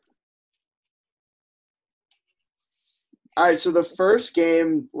All right, so the first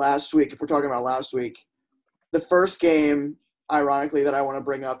game last week, if we're talking about last week, the first game, ironically, that I want to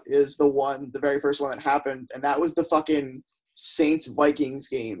bring up is the very first one that happened, and that was the fucking Saints Vikings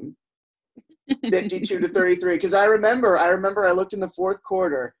game, 52-33. Because I looked in the fourth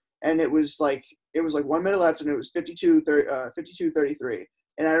quarter, and it was like 1 minute left, and it was 52-33.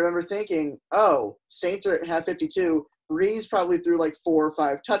 And I remember thinking, oh, have 52. Breeze probably threw like 4 or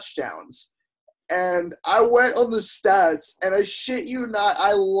 5 touchdowns. And I went on the stats, and I shit you not,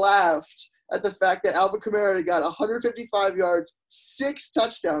 I laughed at the fact that Alvin Kamara got 155 yards, 6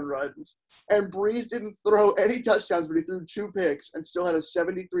 touchdown runs, and Breeze didn't throw any touchdowns, but he threw 2 picks and still had a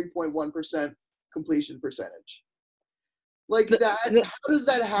 73.1% completion percentage. Like The, that, the, how does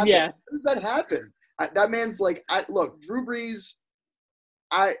that happen? yeah. How does that happen? That man's like, look, Drew Brees,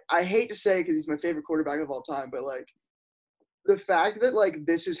 I hate to say because he's my favorite quarterback of all time, but like, the fact that like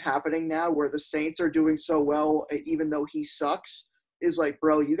this is happening now where the Saints are doing so well even though he sucks is like,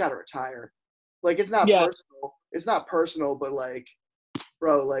 bro, you gotta retire. Like it's not Yeah. personal. It's not personal, but like,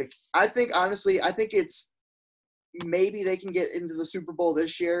 bro, like I think honestly, I think it's maybe they can get into the Super Bowl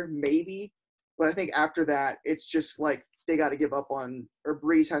this year, maybe. But I think after that, it's just like they gotta give up on or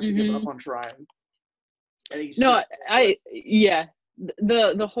Breeze has to give up hmm on trying. I think he's just No, gotta quit. yeah.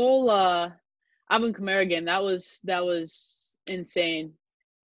 The whole Alvin Kamara game, that was insane.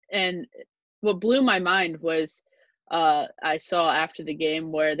 And what blew my mind was I saw after the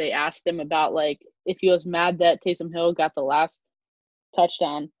game where they asked him about like if he was mad that Taysom Hill got the last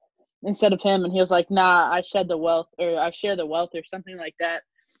touchdown instead of him, and he was like, "Nah, I shed the wealth, or I share the wealth, or something like that."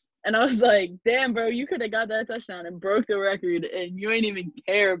 And I was like, "Damn, bro, you could have got that touchdown and broke the record, and you ain't even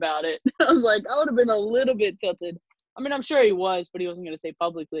care about it." I was like, I would have been a little bit tilted. I mean, I'm sure he was, but he wasn't going to say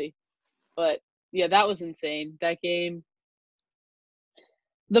publicly. But yeah, that was insane. That game.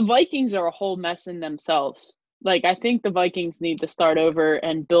 The Vikings are a whole mess in themselves. Like, I think the Vikings need to start over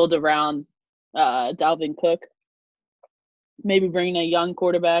and build around Dalvin Cook. Maybe bring in a young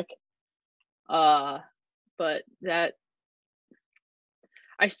quarterback. Uh, but that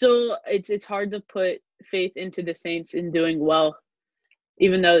I still it's hard to put faith into the Saints in doing well,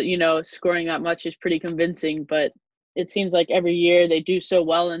 even though scoring that much is pretty convincing. But it seems like every year they do so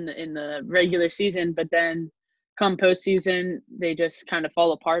well in the regular season, but then come postseason they just kind of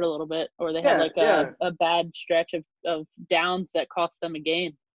fall apart a little bit, or they have Yeah, like a, yeah. a bad stretch of downs that cost them a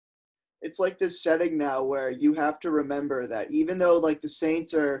game. It's like this setting now where you have to remember that even though like the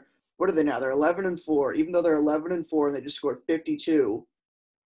Saints are what are they now? They're 11-4. Even though they're 11-4 and they just scored 52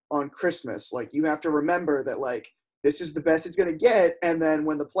 on Christmas, like you have to remember that like this is the best it's going to get, and then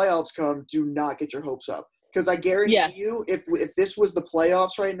when the playoffs come, do not get your hopes up because I Yeah, guarantee you, if this was the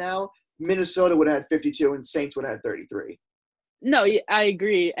playoffs right now, Minnesota would have had 52 and Saints would have had 33. no, I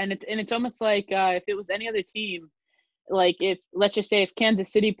agree, and it's almost like if it was any other team, like if let's just say if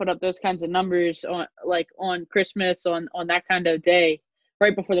Kansas City put up those kinds of numbers on Christmas on that kind of day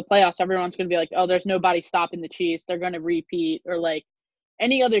right before the playoffs, everyone's going to be like, oh, there's nobody stopping the Chiefs, they're going to repeat, or like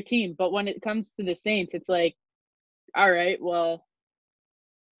any other team. But when it comes to the Saints, it's like, all right, well,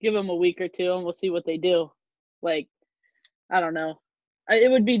 give them a week or two and we'll see what they do. Like, I don't know.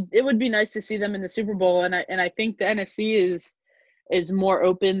 It would be nice to see them in the Super Bowl, and I think the NFC is more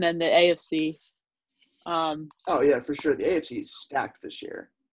open than the AFC. Oh yeah, for sure. The AFC is stacked this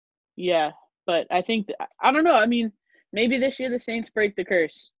year. Yeah, but I think I don't know. I mean, maybe this year the Saints break the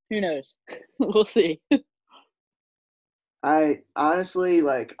curse. Who knows? We'll see. I honestly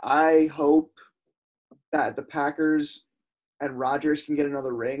like. I hope that the Packers and Rodgers can get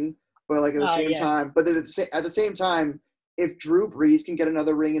another ring. But like at the same Yeah. time, but then at the same time, if Drew Brees can get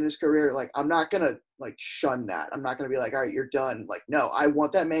another ring in his career, like I'm not gonna like shun that. I'm not gonna be like, all right, you're done. Like no, I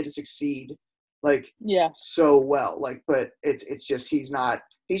want that man to succeed, like Yeah. so well. Like, but it's just he's not.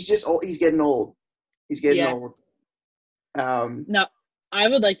 He's just old. He's getting old. He's getting Yeah. old. Um, No, I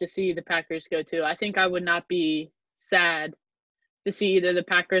would like to see the Packers go too. I think I would not be sad to see either the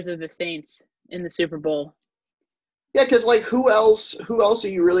Packers or the Saints in the Super Bowl. yeah, because like who else? Who else are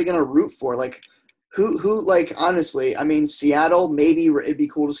you really gonna root for? Like who? Like honestly, I mean Seattle. Maybe it'd be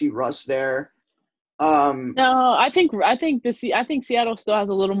cool to see Russ there. Um, No, I think Seattle still has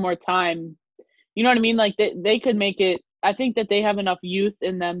a little more time. You know what I mean? Like they could make it. I think that they have enough youth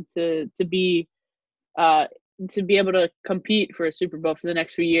in them uh to be able to compete for a Super Bowl for the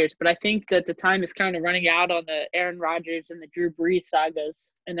next few years. But I think that the time is kind of running out on the Aaron Rodgers and the Drew Brees sagas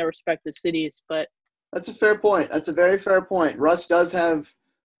in their respective cities. But That's a fair point. That's a very fair point. Russ does have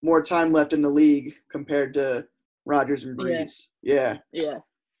more time left in the league compared to Rodgers and yeah, Breeze. Yeah. yeah,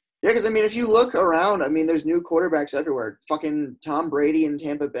 Yeah, because I mean, if you look around, I mean, there's new quarterbacks everywhere. Fucking Tom Brady in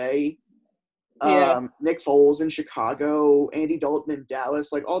Tampa Bay. Yeah. Nick Foles in Chicago, Andy Dalton in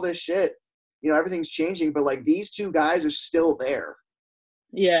Dallas, like all this shit. Everything's changing, but like these two guys are still there.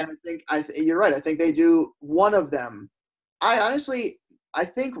 Yeah. And you're right. I think they do one of them. I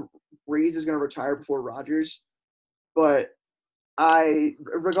think Breeze is going to retire before Rodgers, but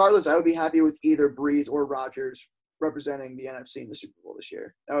regardless, I would be happy with either Breeze or Rodgers representing the NFC in the Super Bowl this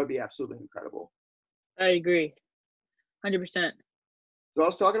year. That would be absolutely incredible. I agree. 100%. So I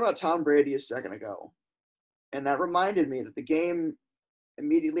was talking about Tom Brady a second ago, and that reminded me that the game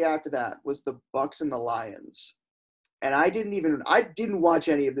immediately after that was the Bucks and the Lions. And I didn't watch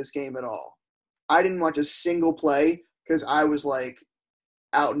any of this game at all. I didn't watch a single play because I was like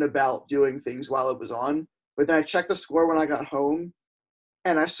out and about doing things while it was on. But then I checked the score when I got home,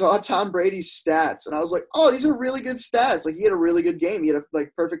 and I saw Tom Brady's stats, and I was like, oh, these are really good stats. Like, he had a really good game. He had a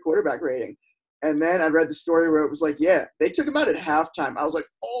like perfect quarterback rating. And then I read the story where it was like, yeah, they took him out at halftime. I was like,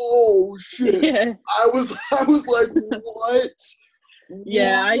 oh shit. Yeah. I was like, what?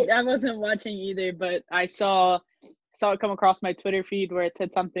 Yeah, I What? wasn't watching either, but I saw it come across my Twitter feed where it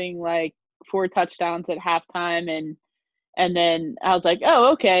said something like 4 touchdowns at halftime, and then I was like,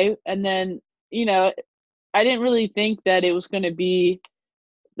 oh, okay. And then, I didn't really think that it was going to be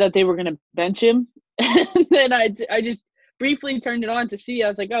that they were going to bench him. And then I just briefly turned it on to see. I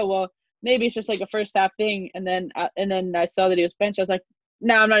was like, oh, well, maybe it's just like a first half thing. And then I saw that he was benched. I was like,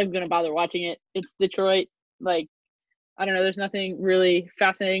 no, I'm not even going to bother watching it. It's Detroit. Like, I don't know. There's nothing really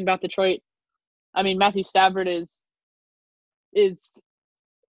fascinating about Detroit. I mean, Matthew Stafford is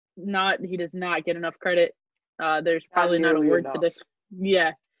not. He does not get enough credit. There's Not probably not a nearly word for enough. this.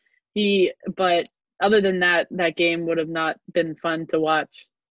 Yeah, But other than that, that game would have not been fun to watch.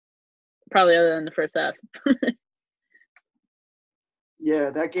 Probably other than the first half.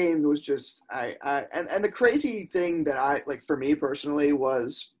 Yeah, that game was just and the crazy thing that I like for me personally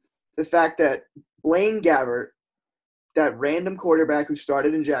was the fact that Blaine Gabbert, that random quarterback who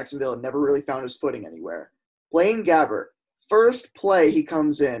started in Jacksonville and never really found his footing anywhere. Blaine Gabbert, first play he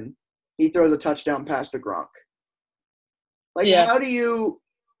comes in, he throws a touchdown pass to Gronk. Like, Yeah, how do you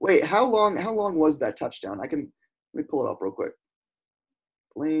wait? How long was that touchdown? Let me pull it up real quick.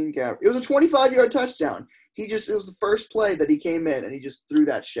 Blaine Gabbert. It was a 25-yard touchdown. It was the first play that he came in and he just threw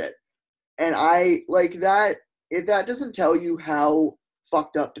that shit. And I like that. If that doesn't tell you how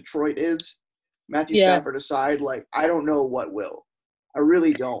fucked up Detroit is, Matthew yeah. Stafford aside, like I don't know what will. I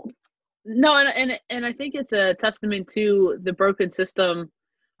really don't. No, and I think it's a testament to the broken system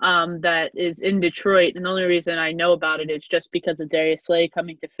that is in Detroit. And the only reason I know about it is just because of Darius Slay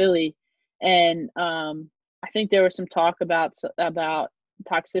coming to Philly, and I think there was some talk about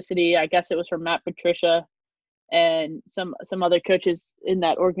toxicity. I guess it was from Matt Patricia and some other coaches in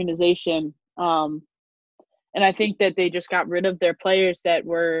that organization. And I think that they just got rid of their players that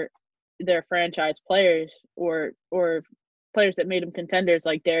were their franchise players or players that made them contenders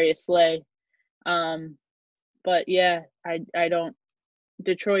like Darius Slay. Um, but yeah, I don't.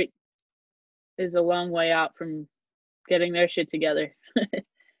 Detroit is a long way out from getting their shit together.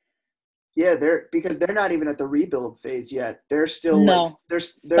 Yeah, because they're not even at the rebuild phase yet. They're still like No, they're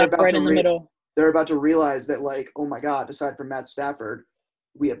stuck about right to in the middle. they're about to realize that like, oh my God, aside from Matt Stafford,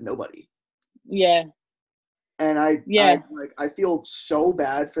 we have nobody. Yeah, And yeah, I feel so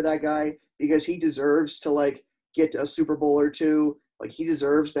bad for that guy because he deserves to like get to a Super Bowl or two. Like he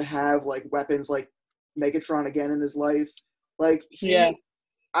deserves to have like weapons like Megatron again in his life. Like yeah.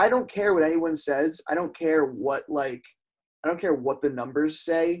 I don't care what anyone says. I don't care what the numbers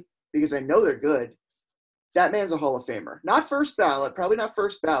say because I know they're good. That man's a Hall of Famer. Not first ballot, probably not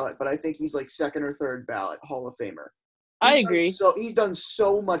first ballot, but I think he's like second or third ballot Hall of Famer. I agree. He's done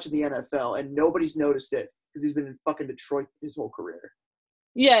so much in the NFL and nobody's noticed it because he's been in fucking Detroit his whole career.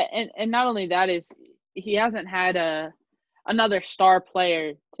 Yeah, and not only that is he hasn't had another star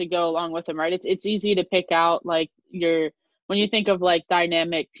player to go along with him, right? It's easy to pick out like when you think of like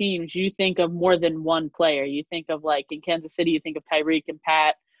dynamic teams, you think of more than one player. You think of like in Kansas City, you think of Tyreek and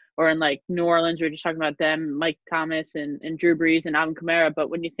Pat, or in like New Orleans, we are just talking about them, Mike Thomas and Drew Brees and Alvin Kamara. But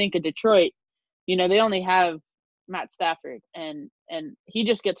when you think of Detroit, they only have Matt Stafford, and he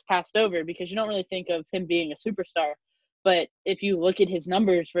just gets passed over because you don't really think of him being a superstar. But if you look at his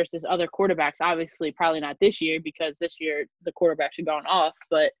numbers versus other quarterbacks, obviously probably not this year because this year the quarterbacks are going off.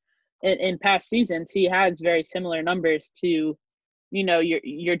 But in past seasons, he has very similar numbers to,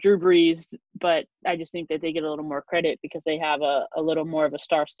 your Drew Brees. But I just think that they get a little more credit because they have a little more of a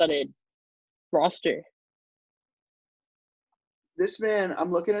star-studded roster.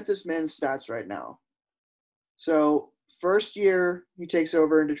 I'm looking at this man's stats right now. So first year he takes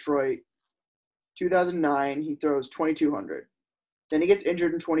over in Detroit, 2009, he throws 2,200. Then he gets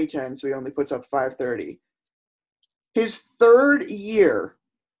injured in 2010, so he only puts up 530. His third year,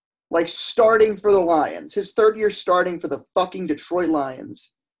 like starting for the Lions, his third year starting for the fucking Detroit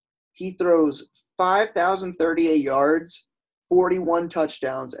Lions, he throws 5,038 yards, 41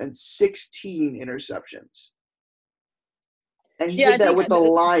 touchdowns, and 16 interceptions. And he Yeah, did I that think with the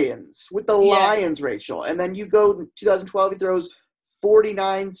Lions. With the yeah. Lions, Rachel. And then you go 2012, he throws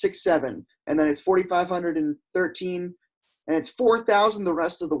 49.67, and then it's 4,513, and it's 4,000 the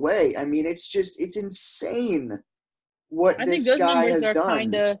rest of the way. I mean, it's insane what I think this those guy numbers has are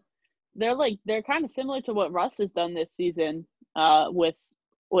kind done. of they're kind of similar to what Russ has done this season with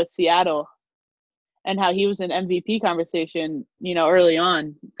Seattle, and how he was in MVP conversation, early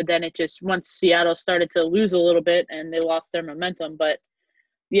on, but then it just once Seattle started to lose a little bit and they lost their momentum. But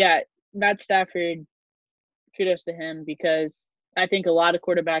yeah, Matt Stafford, kudos to him, because I think a lot of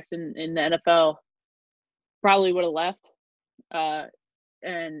quarterbacks in the NFL probably would have left,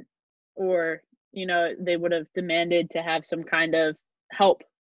 and or they would have demanded to have some kind of help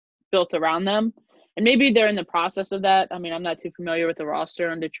built around them. And maybe they're in the process of that. I mean, I'm not too familiar with the roster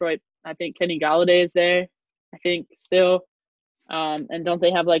on Detroit. I think Kenny Galladay is there, I think, still. And don't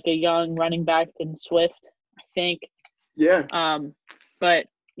they have like a young running back in Swift, I think? Yeah. But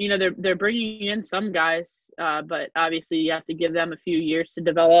they're bringing in some guys, but obviously you have to give them a few years to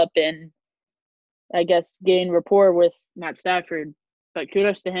develop and, I guess, gain rapport with Matt Stafford. But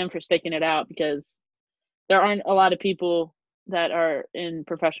kudos to him for sticking it out, because there aren't a lot of people that are in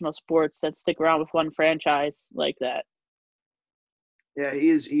professional sports that stick around with one franchise like that. Yeah,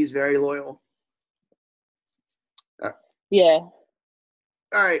 he's very loyal. Yeah.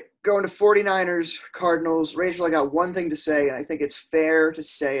 All right, going to 49ers, Cardinals. Rachel, I got one thing to say, and I think it's fair to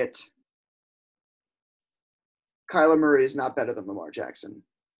say it. Kyler Murray is not better than Lamar Jackson.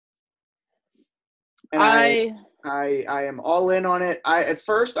 And I am all in on it. At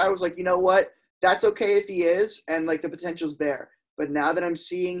first I was like, you know what? That's okay if he is, and like the potential's there. But now that I'm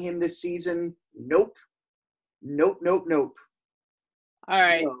seeing him this season, nope. Nope. All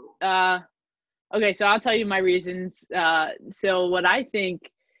right. No. Okay, so I'll tell you my reasons. So what I think,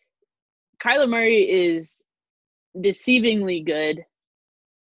 Kyler Murray is deceivingly good,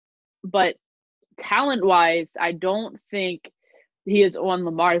 but talent-wise, I don't think he is on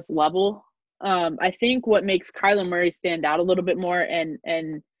Lamar's level. I think what makes Kyler Murray stand out a little bit more, and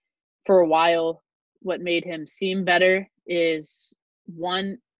for a while, what made him seem better is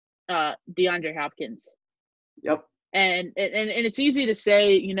one, DeAndre Hopkins. Yep. And it's easy to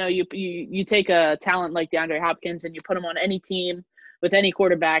say, you take a talent like DeAndre Hopkins and you put him on any team with any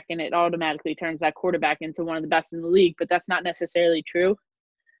quarterback, and it automatically turns that quarterback into one of the best in the league. But that's not necessarily true.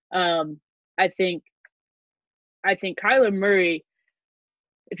 I think Kyler Murray,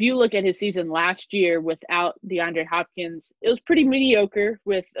 if you look at his season last year without DeAndre Hopkins, it was pretty mediocre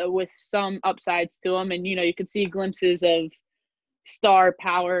with some upsides to him, and you could see glimpses of star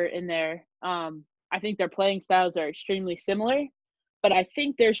power in there. I think their playing styles are extremely similar, but I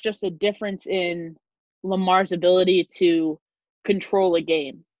think there's just a difference in Lamar's ability to control a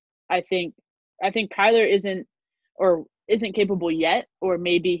game. I think Kyler isn't capable yet, or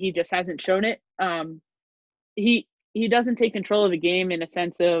maybe he just hasn't shown it. He doesn't take control of a game in a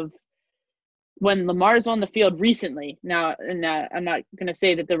sense of when Lamar's on the field recently. Now, and I'm not going to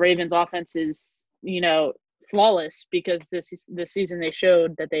say that the Ravens offense is, flawless, because this season they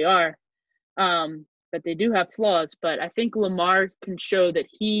showed that they are. That they do have flaws, but I think Lamar can show that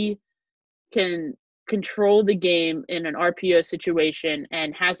he can control the game in an RPO situation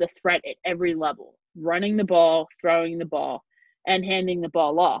and has a threat at every level, running the ball, throwing the ball, and handing the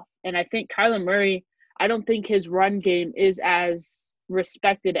ball off. And I think Kyler Murray, I don't think his run game is as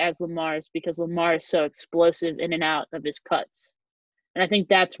respected as Lamar's, because Lamar is so explosive in and out of his cuts. And I think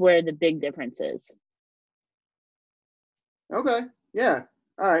that's where the big difference is. Okay. Yeah.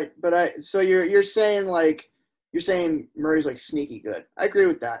 All right. But so you're saying Murray's like sneaky good. I agree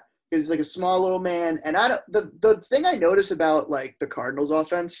with that. He's like a small little man, and the thing I notice about like the Cardinals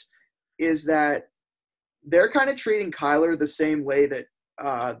offense is that they're kind of treating Kyler the same way that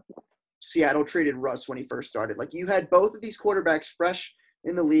Seattle treated Russ when he first started. Like, you had both of these quarterbacks fresh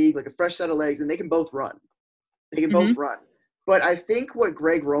in the league, like a fresh set of legs, and they can both run. Both run. But I think what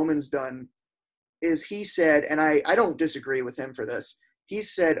Greg Roman's done is he said, and I don't disagree with him for this, he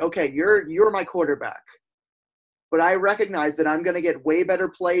said, okay, you're my quarterback, but I recognize that I'm going to get way better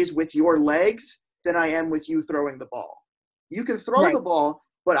plays with your legs than I am with you throwing the ball. You can throw the ball,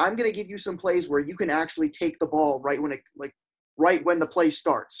 but I'm going to give you some plays where you can actually take the ball right when the play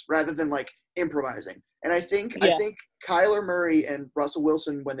starts, rather than like improvising. And I think Kyler Murray and Russell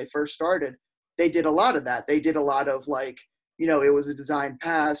Wilson, when they first started, they did a lot of that. They did a lot of like, it was a designed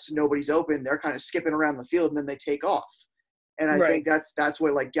pass, nobody's open, they're kind of skipping around the field and then they take off. And I Right. think that's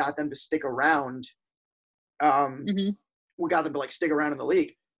what like got them to stick around. Hmm. What got them to like stick around in the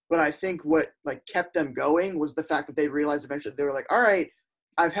league. But I think what like kept them going was the fact that they realized eventually they were like, all right,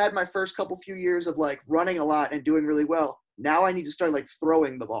 I've had my first few years of like running a lot and doing really well. Now I need to start like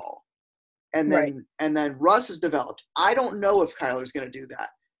throwing the ball. Right. And then Russ has developed. I don't know if Kyler's going to do that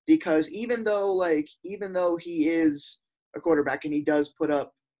because even though he is a quarterback and he does put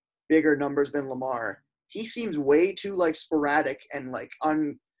up bigger numbers than Lamar, he seems way too like sporadic and like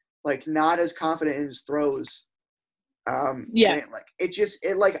not as confident in his throws. And Yeah.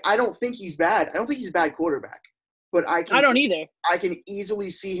 I don't think he's bad. I don't think he's a bad quarterback, but I don't either. I can easily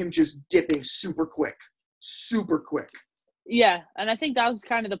see him just dipping super quick, super quick. Yeah, and I think that was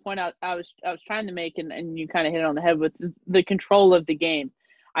kind of the point I was trying to make, and you kind of hit it on the head with the control of the game.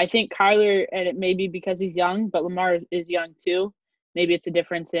 I think Kyler, and it may be because he's young, but Lamar is young too. Maybe it's a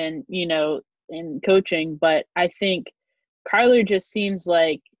difference in in coaching, but I think Kyler just seems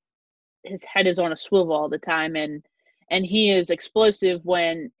like his head is on a swivel all the time, and he is explosive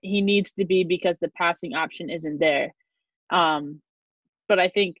when he needs to be because the passing option isn't there. Um, but I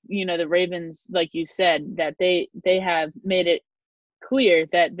think the Ravens, like you said, that they have made it clear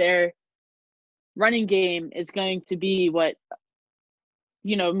that their running game is going to be what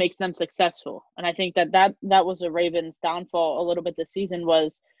makes them successful. And I think that was a Ravens downfall a little bit this season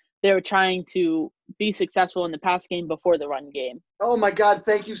was they were trying to be successful in the pass game before the run game. Oh my God,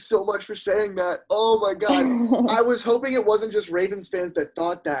 thank you so much for saying that. Oh my God. I was hoping it wasn't just Ravens fans that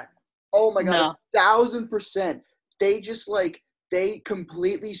thought that. Oh my God, No. 1,000%. They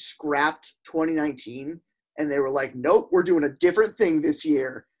completely scrapped 2019 and they were like, nope, we're doing a different thing this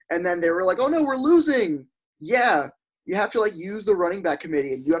year. And then they were like, oh no, we're losing. Yeah. You have to like use the running back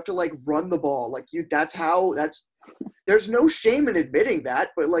committee and you have to like run the ball. There's no shame in admitting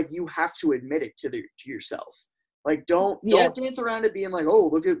that, but like you have to admit it to yourself. Like Yeah, don't dance around it being like, oh,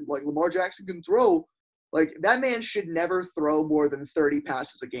 look at like Lamar Jackson can throw. Like that man should never throw more than 30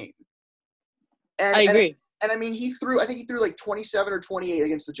 passes a game. I And and agree. and I mean I think he threw like 27 or 28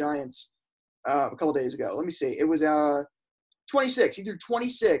 against the Giants a couple days ago. Let me see. It was 26. He threw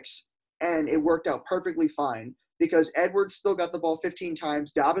 26 and it worked out perfectly fine because Edwards still got the ball 15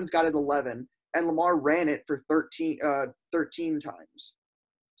 times, Dobbins got it 11, and Lamar ran it for 13 times.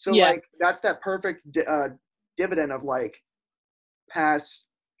 So Yeah. like that's that perfect dividend of like pass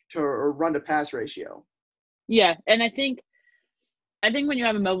to or run to pass ratio. Yeah, and I think when you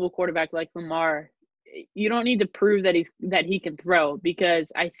have a mobile quarterback like Lamar, you don't need to prove that he can throw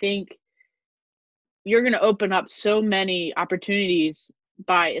because I think you're going to open up so many opportunities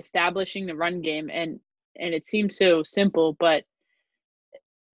by establishing the run game, and it seems so simple, but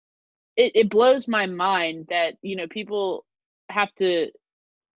it blows my mind that people have to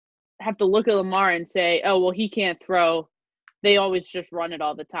look at Lamar and say, oh well, he can't throw, they always just run it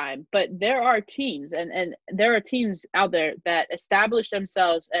all the time. But there are teams, and there are teams out there that establish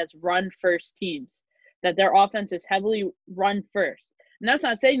themselves as run first teams, that their offense is heavily run first. And that's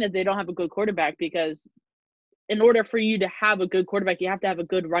not saying that they don't have a good quarterback, because in order for you to have a good quarterback, you have to have a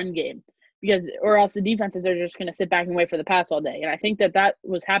good run game, because or else the defenses are just going to sit back and wait for the pass all day. And I think that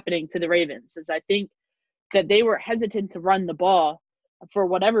was happening to the Ravens, is I think that they were hesitant to run the ball for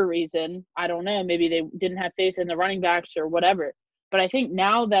whatever reason. I don't know. Maybe they didn't have faith in the running backs or whatever. But I think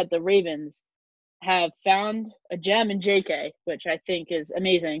now that the Ravens have found a gem in JK, which I think is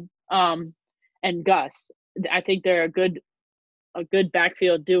amazing, and Gus, I think they're a good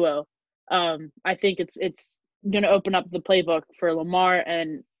backfield duo. I think it's going to open up the playbook for Lamar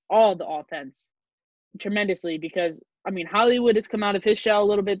and all the offense tremendously, because I mean Hollywood has come out of his shell a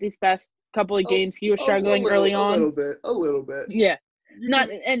little bit these past couple of games. He was struggling early A on. little bit. Yeah. You Not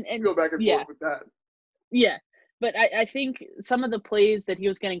can and go back and yeah, forth with that. yeah. But I think some of the plays that he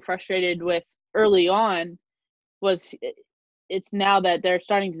was getting frustrated with early on was it's now that they're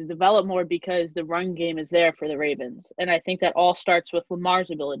starting to develop more because the run game is there for the Ravens. And I think that all starts with Lamar's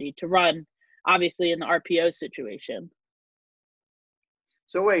ability to run, obviously in the RPO situation.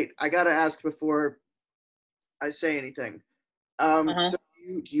 So wait, I gotta ask before I say anything. Uh-huh. So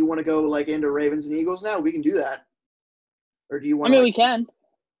do you want to go like into Ravens and Eagles now? We can do that, or do you I want to mean, like we can.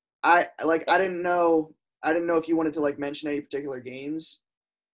 I didn't know if you wanted to like mention any particular games.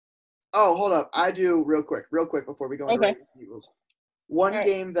 Oh, hold up. I do real quick before we go into Okay. Ravens and Eagles. One All right.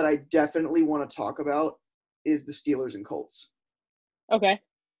 game that I definitely want to talk about is the Steelers and Colts. Okay.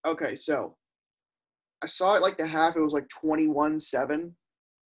 Okay, so I saw it like the half, it was like 21-7.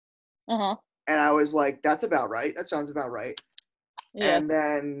 Uh-huh. And I was like, that's about right. That sounds about right. Yeah. And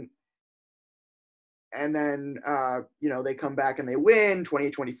then and then they come back and they win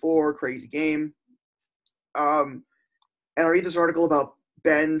 28-24, crazy game. And I read this article about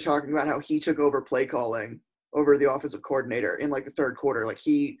Ben talking about how he took over play calling over the offensive coordinator in like the third quarter. Like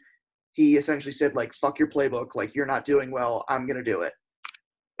he essentially said like, fuck your playbook, like you're not doing well, I'm gonna do it.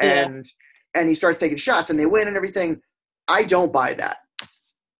 Yeah. And he starts taking shots and they win and everything. I don't buy that.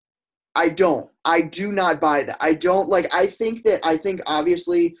 I do not buy that. I think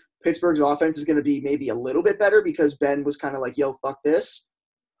obviously Pittsburgh's offense is going to be maybe a little bit better because Ben was kind of like, yo, fuck this.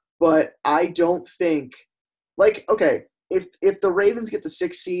 But I don't think, like, okay, if the Ravens get the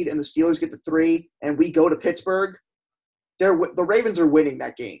 6th seed and the Steelers get the 3 and we go to Pittsburgh, the Ravens are winning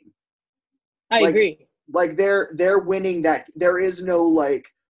that game. I agree. Like they're winning that. There is no like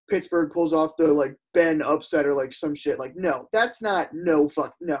Pittsburgh pulls off the like Ben upset or like some shit. Like no, that's not no.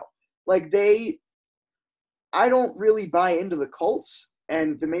 Like I don't really buy into the Colts,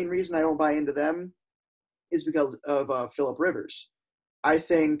 and the main reason I don't buy into them is because of Phillip Rivers. I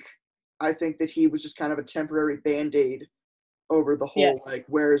think that he was just kind of a temporary Band-Aid over the whole like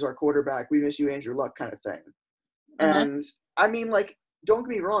where's our quarterback? We miss you, Andrew Luck kind of thing. And I mean, like, don't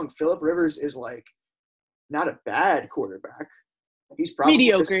get me wrong, Phillip Rivers is like not a bad quarterback. He's probably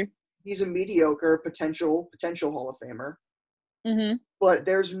mediocre. He's a mediocre potential Hall of Famer. Mm-hmm. But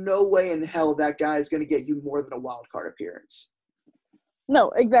there's no way in hell that guy is going to get you more than a wild card appearance.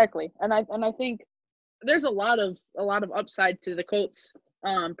 No, exactly. And I think there's a lot of upside to the Colts,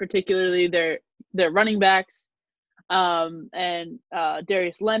 particularly their running backs, and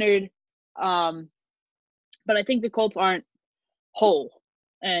Darius Leonard. But I think the Colts aren't whole,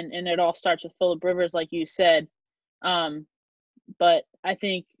 and it all starts with Phillip Rivers, like you said. But I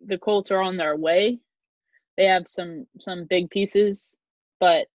think the Colts are on their way. They have some big pieces,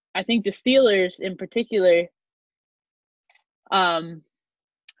 but I think the Steelers in particular,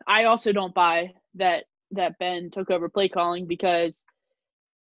 I also don't buy that Ben took over play calling, because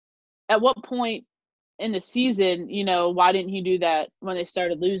at what point in the season, why didn't he do that when they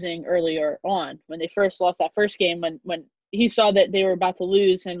started losing earlier on, when they first lost that first game, when he saw that they were about to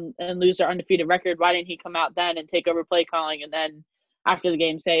lose and lose their undefeated record? Why didn't he come out then and take over play calling, and then after the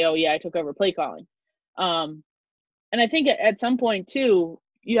game say, oh yeah, I took over play calling? And I think at some point too,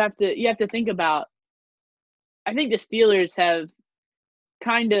 you have to think about, I think the Steelers have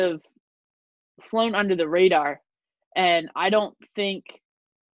kind of flown under the radar, and I don't think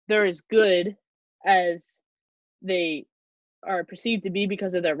they're as good as they are perceived to be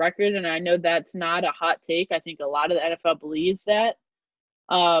because of their record. And I know that's not a hot take. I think a lot of the NFL believes that.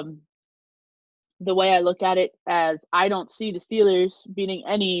 The way I look at it, as I don't see the Steelers beating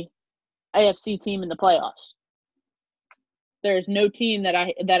any AFC team in the playoffs. There's no team that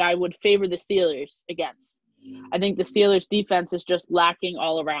I would favor the Steelers against. I think the Steelers defense is just lacking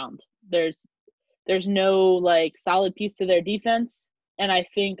all around. There's no like solid piece to their defense, and I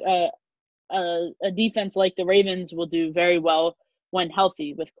think a defense like the Ravens will do very well when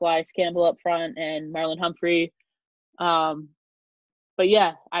healthy, with Calais Campbell up front and Marlon Humphrey. But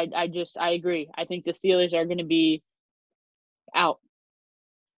yeah, I agree. I think the Steelers are going to be out.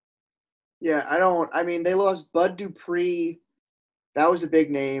 Yeah, I mean, they lost Bud Dupree. That was a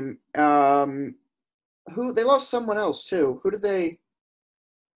big name. Who they lost someone else too. Who did they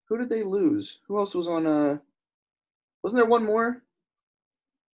lose? Who else was on wasn't there one more?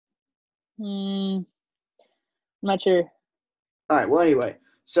 I'm not sure. All right, well anyway.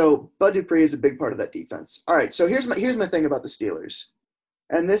 So Bud Dupree is a big part of that defense. All right, so here's my thing about the Steelers.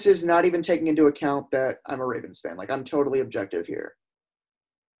 And this is not even taking into account that I'm a Ravens fan. Like, I'm totally objective here.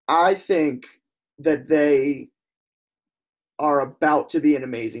 I think that they are about to be an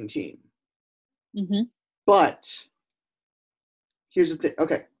amazing team. Mm-hmm. But here's the thing.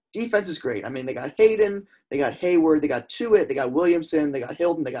 Okay, defense is great. I mean, they got Hayden, they got Hayward, they got Tuitt, they got Williamson, they got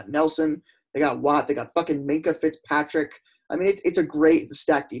Hilton, they got Nelson, they got Watt, they got fucking Minkah Fitzpatrick. I mean, it's a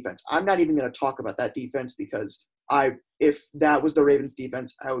stacked defense. I'm not even going to talk about that defense because if that was the Ravens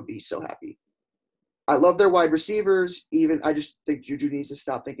defense, I would be so happy. I love their wide receivers. I just think Juju needs to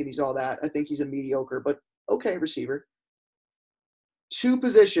stop thinking he's all that. I think he's a mediocre, but okay receiver. 2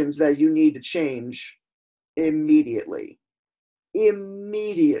 positions that you need to change immediately.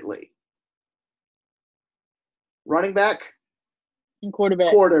 Running back and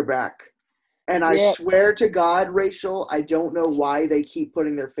quarterback. And I swear to God, Rachel, I don't know why they keep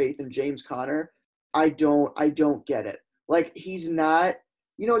putting their faith in James Conner. I don't get it. Like, he's not,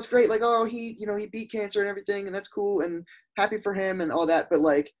 it's great. Like, oh, he beat cancer and everything, and that's cool and happy for him and all that. But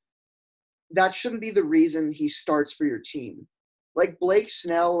like, that shouldn't be the reason he starts for your team. Like, Blake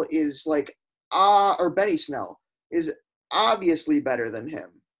Snell is like, or Benny Snell is obviously better than him.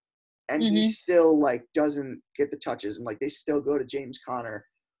 and he Mhm. still like doesn't get the touches, and like they still go to James Conner.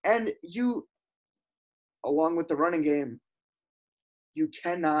 And you, along with the running game, you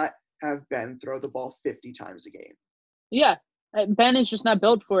cannot have Ben throw the ball 50 times a game. Yeah. Ben is just not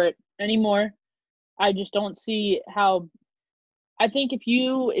built for it anymore. I just don't see how. I think if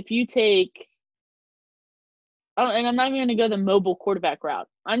you take, and I'm not even going to go the mobile quarterback route.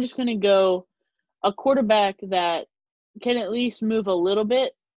 I'm just going to go a quarterback that can at least move a little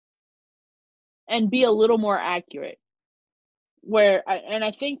bit and be a little more accurate.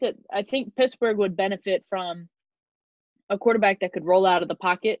 I think Pittsburgh would benefit from a quarterback that could roll out of the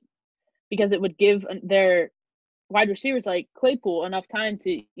pocket because it would give their wide receivers like Claypool enough time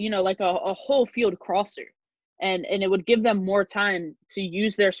to, like a whole field crosser. And it would give them more time to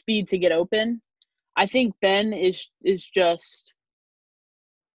use their speed to get open. I think Ben is just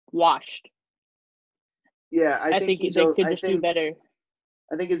washed. Yeah, I I think think he's. they could I just do think better.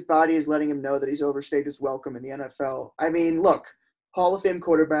 I think his body is letting him know that he's overstayed his welcome in the NFL. I mean, look, Hall of Fame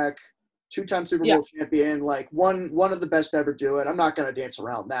quarterback, two-time Super Yeah, Bowl champion, like one of the best to ever do it. I'm not gonna dance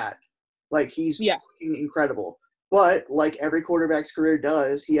around that. Like he's yeah, fucking incredible. But like every quarterback's career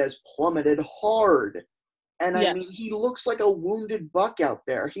does, he has plummeted hard. And I mean, yes, he looks like a wounded buck out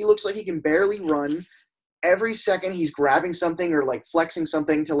there. He looks like he can barely run. Every second he's grabbing something or like flexing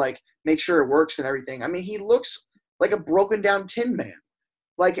something to like make sure it works and everything. I mean, he looks like a broken down tin man.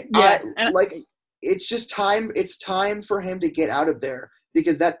 Like yeah, and it's just time. It's time for him to get out of there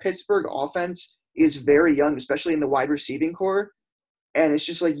because that Pittsburgh offense is very young, especially in the wide receiving core. And it's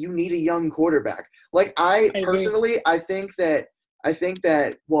just like you need a young quarterback. Like I I agree. personally, I think that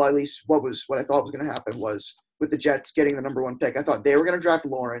well, at least what I thought was going to happen was with the Jets getting the number one pick. I thought they were going to draft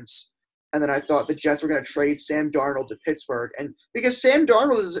Lawrence, and then I thought the Jets were going to trade Sam Darnold to Pittsburgh, and because Sam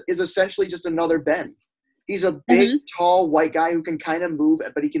Darnold is essentially just another Ben. He's a big, Hmm. tall, white guy who can kind of move,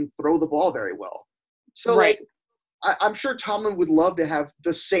 but he can throw the ball very well. So, Right. like, I'm sure Tomlin would love to have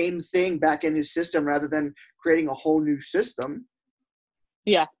the same thing back in his system rather than creating a whole new system.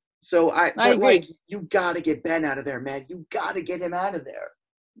 Yeah, I But like, agree. you got to get Ben out of there, man. You got to get him out of there.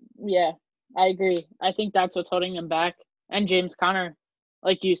 Yeah, I agree. I think that's what's holding them back. And James Conner,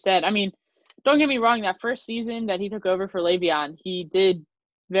 like you said. I mean, don't get me wrong, that first season that he took over for Le'Veon, he did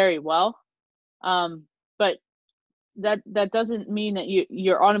very well. But that doesn't mean that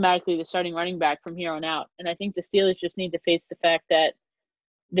you're automatically the starting running back from here on out. And I think the Steelers just need to face the fact that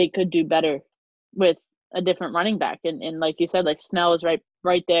they could do better with a different running back. And like you said, like Snell is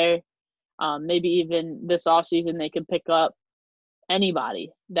right there. Maybe even this offseason they could pick up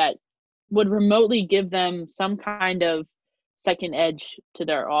anybody that would remotely give them some kind of second edge to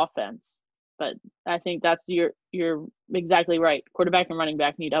their offense. But I think that's you're exactly right. Quarterback and running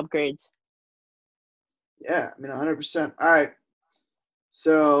back need upgrades. Yeah, I mean, 100%. All right.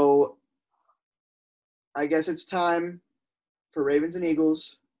 So I guess it's time for Ravens and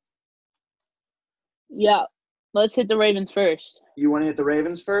Eagles. Yeah. Let's hit the Ravens first. You want to hit the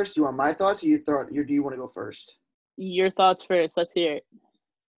Ravens first? You want my thoughts? Or do you want to go first? Your thoughts first. Let's hear it.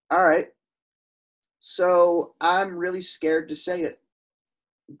 All right. So I'm really scared to say it,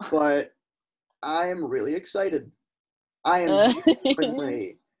 but I am really excited. I am Uh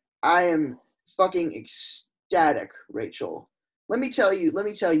genuinely, I am fucking ecstatic, Rachel. Let me tell you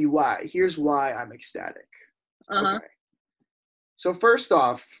why. Here's why I'm ecstatic. Okay. huh. So first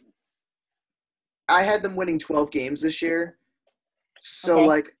off, I had them winning 12 games this year. So Okay.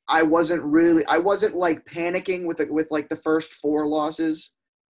 like I wasn't like panicking with like the first four losses.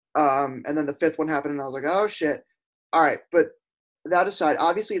 And then the fifth one happened and I was like, "Oh shit." All right, but that aside,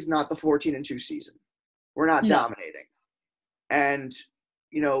 obviously it's not the 14-2 season. We're not No. dominating. And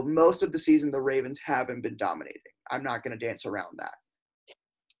most of the season the Ravens haven't been dominating. I'm not going to dance around that.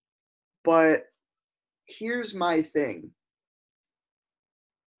 But here's my thing.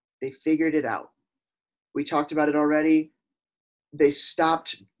 They figured it out. We talked about it already. They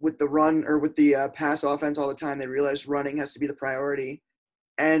stopped with the run or with the pass offense all the time. They realized running has to be the priority.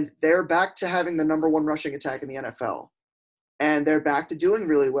 And they're back to having the number one rushing attack in the NFL. And they're back to doing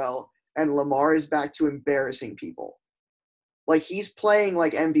really well. And Lamar is back to embarrassing people. Like he's playing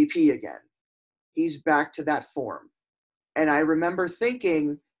like MVP again. He's back to that form. And I remember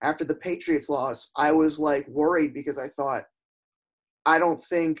thinking after the Patriots loss, I was like worried because I thought, I don't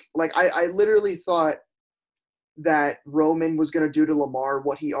think, like, I literally thought that Roman was going to do to Lamar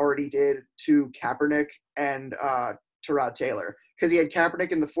what he already did to Kaepernick and Tyrod Taylor. Because he had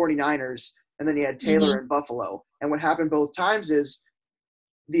Kaepernick in the 49ers and then he had Taylor Mhm. in Buffalo. And what happened both times is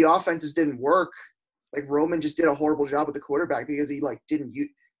the offenses didn't work. Like Roman just did a horrible job with the quarterback because he like didn't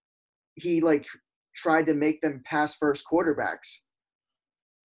he like tried to make them pass first quarterbacks.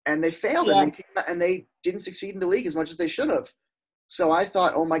 and they failed, Yeah. and they didn't succeed in the league as much as they should have. So I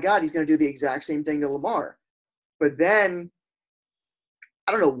thought, oh my God, he's going to do the exact same thing to Lamar. But then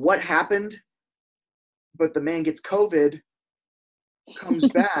I don't know what happened, but the man gets COVID, comes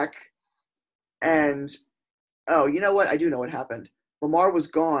back, and oh, you know what? I do know what happened. Lamar was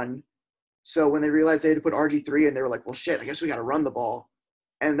gone, so when they realized they had to put RG3 in, they were like, well, shit, I guess we got to run the ball.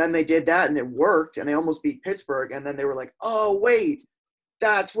 And then they did that, and it worked, and they almost beat Pittsburgh. And then they were like, oh, wait,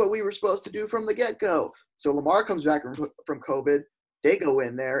 that's what we were supposed to do from the get-go. So Lamar comes back from COVID. They go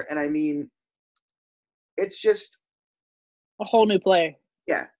in there, and I mean, it's just a whole new player.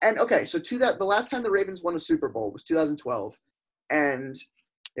 Yeah, and okay, so the last time the Ravens won a Super Bowl was 2012, and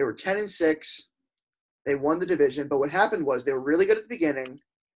they were 10-6. They won the division, but what happened was they were really good at the beginning,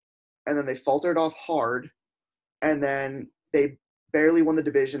 and then they faltered off hard, and then they barely won the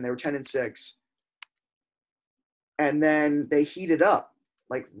division. They were 10-6, and then they heated up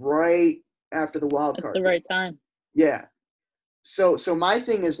like right after the wild At card the game. right time. Yeah. So my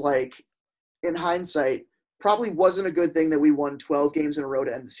thing is, like, in hindsight, probably wasn't a good thing that we won 12 games in a row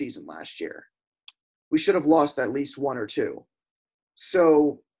to end the season last year. We should have lost at least one or two.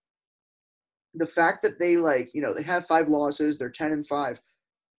 So the fact that they, like, you know, they have 5 losses, they're 10-5.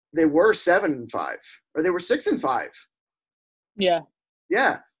 They were 7-5, or they were 6-5. Yeah.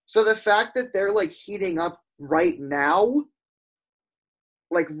 Yeah. So the fact that they're, like, heating up right now,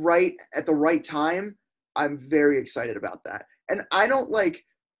 like right at the right time, I'm very excited about that. And I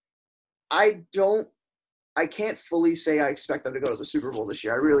can't fully say I expect them to go to the Super Bowl this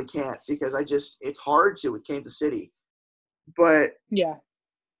year. I really can't, because it's hard to with Kansas City. But Yeah.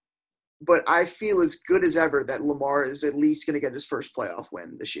 But I feel as good as ever that Lamar is at least going to get his first playoff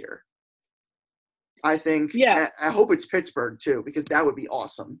win this year. I think. Yeah. I hope it's Pittsburgh too, because that would be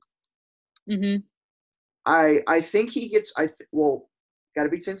awesome. Mhm. I think he gets. Got to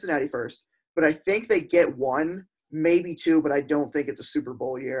beat Cincinnati first, but I think they get 1, maybe 2. But I don't think it's a Super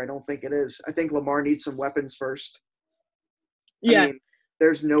Bowl year. I don't think it is. I think Lamar needs some weapons first. Yeah. I mean,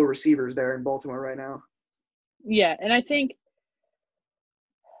 there's no receivers there in Baltimore right now. Yeah, and I think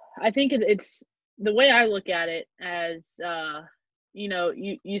it's the way I look at it as you know,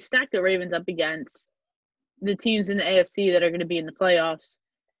 you stack the Ravens up against the teams in the AFC that are going to be in the playoffs.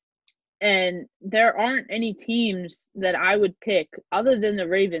 And there aren't any teams that I would pick other than the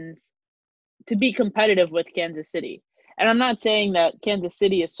Ravens to be competitive with Kansas City. And I'm not saying that Kansas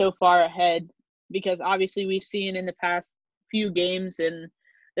City is so far ahead, because obviously we've seen in the past few games, and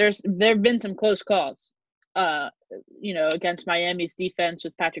there've been some close calls, you know, against Miami's defense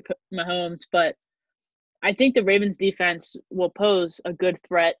with Patrick Mahomes. But I think the Ravens defense will pose a good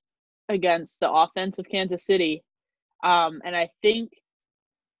threat against the offense of Kansas City. And I think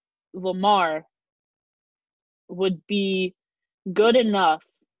Lamar would be good enough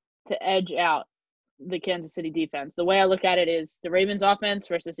to edge out the Kansas City defense. The way I look at it is the Ravens offense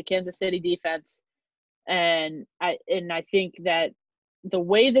versus the Kansas City defense. And I think that the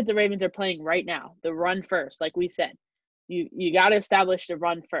way that the Ravens are playing right now, the run first, like we said, you got to establish the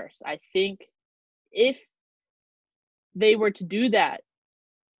run first. I think if they were to do that,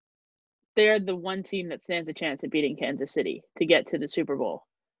 they're the one team that stands a chance at beating Kansas City to get to the Super Bowl.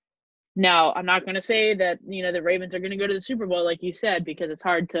 Now, I'm not going to say that, you know, the Ravens are going to go to the Super Bowl, like you said, because it's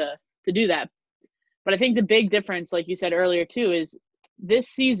hard to do that. But I think the big difference, like you said earlier too, is this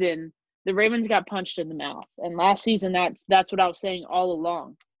season the Ravens got punched in the mouth. And last season, that's what I was saying all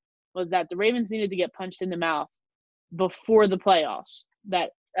along, was that the Ravens needed to get punched in the mouth before the playoffs.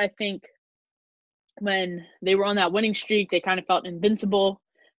 That I think when they were on that winning streak, they kind of felt invincible,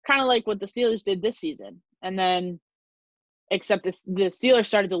 kind of like what the Steelers did this season. And then, except the Steelers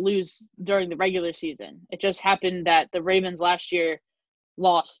started to lose during the regular season. It just happened that the Ravens last year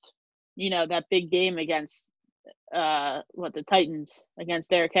lost, you know, that big game against the Titans, against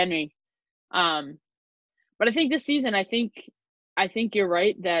Derrick Henry. But I think this season, I think you're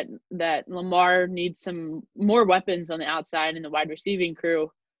right that Lamar needs some more weapons on the outside in the wide receiving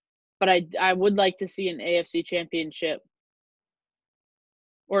crew. But I would like to see an AFC championship,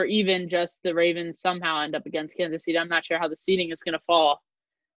 or even just the Ravens somehow end up against Kansas City. I'm not sure how the seeding is going to fall,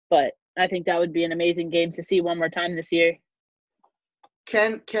 but I think that would be an amazing game to see one more time this year.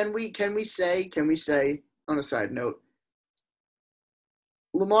 Can we say on a side note,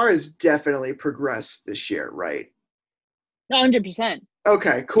 Lamar has definitely progressed this year, right? 100%.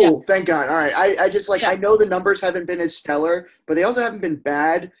 Okay, cool. Yeah. Thank God. All right. I just I know the numbers haven't been as stellar, but they also haven't been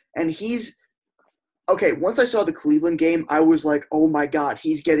bad. And he's okay. Once I saw the Cleveland game, I was like, oh my God,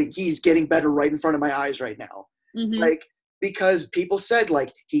 he's getting better right in front of my eyes right now. Mm-hmm. Like, because people said,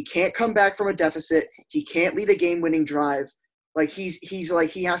 like, he can't come back from a deficit. He can't lead a game-winning drive. Like he's like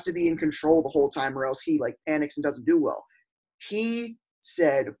he has to be in control the whole time or else he like panics and doesn't do well. He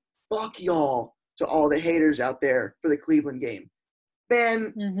said, "Fuck y'all" to all the haters out there for the Cleveland game.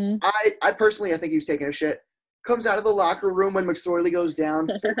 Man, Mhm. I personally I think he was taking a shit. Comes out of the locker room when McSorley goes down.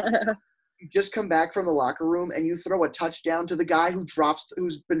 You just come back from the locker room and you throw a touchdown to the guy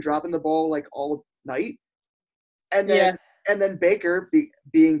who's been dropping the ball like all night, and Yeah. then Baker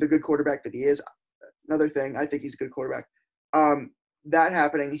being the good quarterback that he is. Another thing, I think he's a good quarterback. That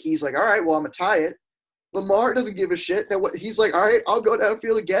happening, he's like, all right, well I'm gonna tie it. Lamar doesn't give a shit that what he's like, all right, I'll go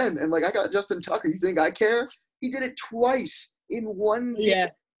downfield again, and like I got Justin Tucker. You think I care? He did it twice in one game, Yeah.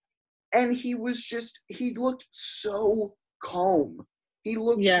 and he looked so calm. He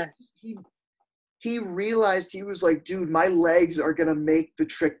looked Yeah. he realized he was like, dude, my legs are gonna make the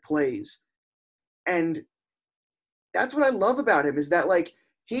trick plays, and that's what I love about him is that like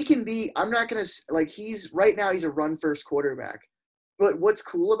he can be. I'm not gonna like he's right now he's a run first quarterback, but what's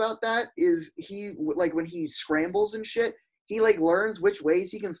cool about that is he like when he scrambles and shit, he like learns which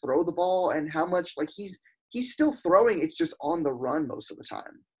ways he can throw the ball and how much like he's still throwing. It's just on the run most of the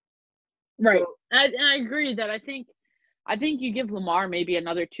time. So Right. And I agree that I think you give Lamar maybe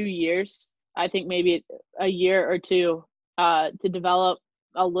another 2 years. I think maybe a year or 2 to develop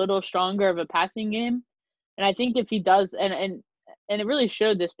a little stronger of a passing game. And I think if he does and it really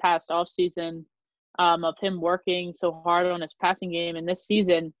showed this past offseason of him working so hard on his passing game in this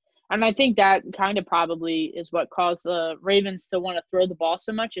season. And I think that kind of probably is what caused the Ravens to want to throw the ball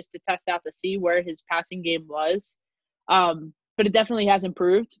so much is to test out to see where his passing game was. But it definitely has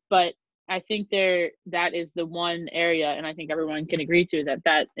improved. But I think that is the one area, and I think everyone can agree to that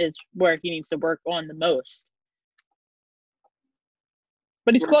that is where he needs to work on the most.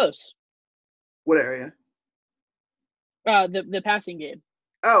 But he's what close. what area? The passing game.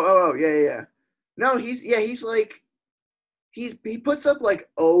 Oh yeah. No, he's like he puts up like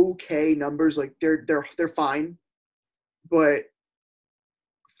okay numbers, like they're fine, but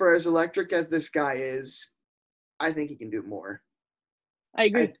for as electric as this guy is, I think he can do more. I I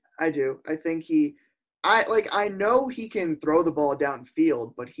agree. I do. I think I know he can throw the ball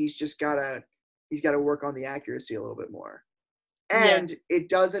downfield, but he's gotta work on the accuracy a little bit more. Yeah. And it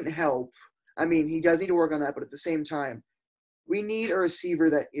doesn't help. I mean, he does need to work on that, but at the same time, we need a receiver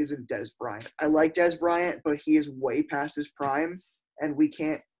that isn't Des Bryant. I like Des Bryant, but he is way past his prime, and we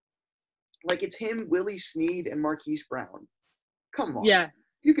can't like it's him, Willie Snead, and Marquise Brown. Come on, Yeah.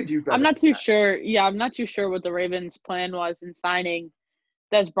 you could do I'm better not than too that. sure. Yeah, I'm not too sure what the Ravens' plan was in signing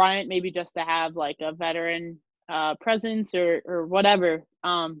Des Bryant, maybe just to have like a veteran presence or whatever.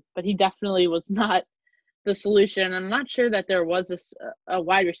 But he definitely was not the solution. I'm not sure that there was a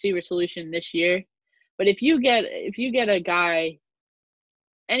wide receiver solution this year. But if you get a guy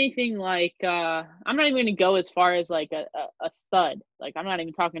anything like I'm not even gonna go as far as like a stud. Like I'm not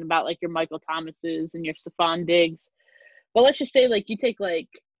even talking about like your Michael Thomases and your Stephon Diggs. But let's just say like you take like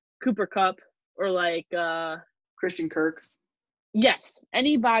Cooper Cup or like Christian Kirk. yes,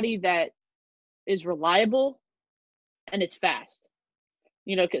 anybody that is reliable and it's fast.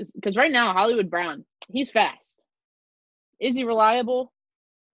 You know, because right now Hollywood Brown, he's fast. Is he reliable?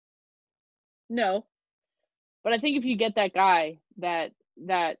 No. But I think if you get that guy that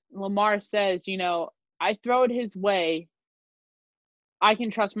Lamar says, you know, I throw it his way, I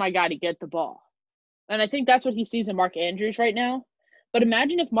can trust my guy to get the ball. And I think that's what he sees in Mark Andrews right now. But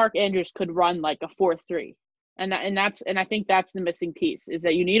imagine if Mark Andrews could run like a 4-3. And I think that's the missing piece is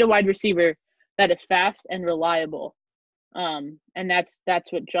that you need a wide receiver that is fast and reliable. And that's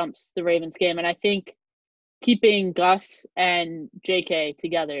what jumps the Ravens game. And I think keeping Gus and JK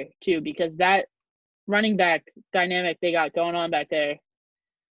together too, because that running back dynamic they got going on back there,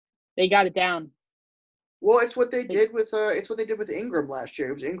 they got it down. Well, it's what they did with Ingram last year.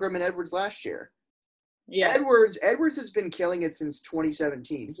 It was Ingram and Edwards last year. Yeah. Edwards has been killing it since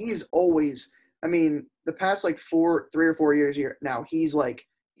 2017. He's always, I mean, the past like 3 or 4 years here now, he's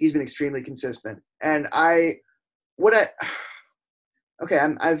been extremely consistent. And what I okay,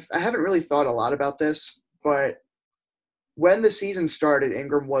 I haven't really thought a lot about this, but when the season started,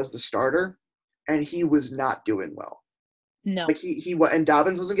 Ingram was the starter, and he was not doing well. No. Like and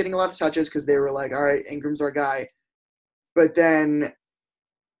Dobbins wasn't getting a lot of touches because they were like, all right, Ingram's our guy. But then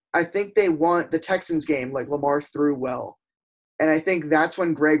I think they won the Texans game. Like Lamar threw well, and I think that's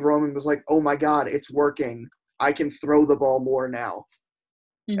when Greg Roman was like, oh my God, it's working. I can throw the ball more now.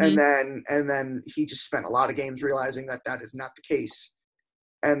 Mhm. And then he just spent a lot of games realizing that that is not the case.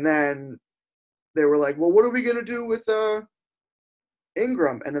 And then they were like, well, what are we gonna do with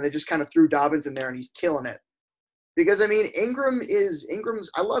Ingram? And then they just kind of threw Dobbins in there, and he's killing it. Because I mean,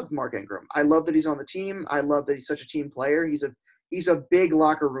 Ingram's. I love Mark Ingram. I love that he's on the team. I love that he's such a team player. He's a big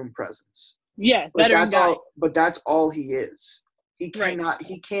locker room presence. Yeah, But veteran that's guy. all. But that's all he is. He Right. cannot.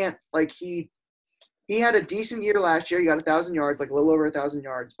 He can't. Like he had a decent year last year. He got 1,000 yards, like a little over 1,000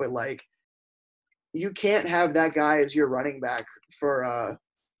 yards. But like you can't have that guy as your running back for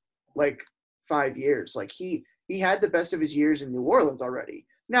like 5 years. Like he had the best of his years in New Orleans already.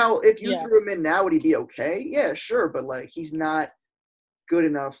 Now, if you Yeah. threw him in now, would he be okay? Yeah, sure. But like he's not good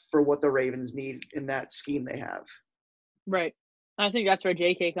enough for what the Ravens need in that scheme they have. Right. I think that's where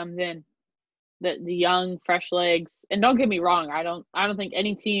JK comes in. The young, fresh legs. And don't get me wrong, I don't think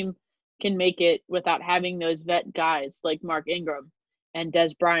any team can make it without having those vet guys like Mark Ingram and Des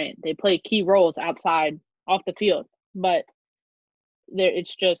Bryant. They play key roles outside off the field. But there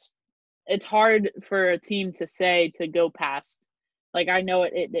it's hard for a team to say to go past. Like I know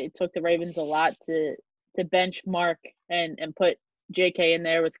it took the Ravens a lot to bench Mark and put JK in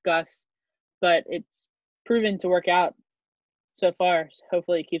there with Gus, but it's proven to work out so far.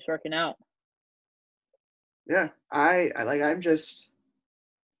 Hopefully it keeps working out. Yeah, I like.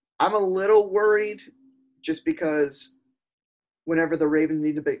 I'm a little worried just because whenever the Ravens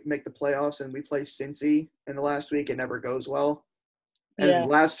need to make the playoffs and we play Cincy in the last week, it never goes well. And Yeah.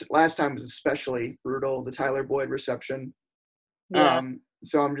 last time was especially brutal. The Tyler Boyd reception. Yeah.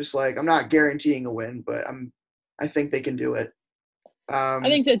 So I'm just like I'm not guaranteeing a win, but I think they can do it. I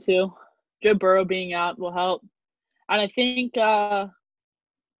think so too. Joe Burrow being out will help. And I think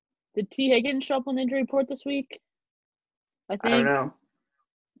did T. Higgins show up on the injury report this week? I I don't think know.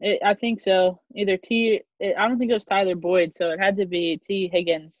 I think so. Either I don't think it was Tyler Boyd, so it had to be T.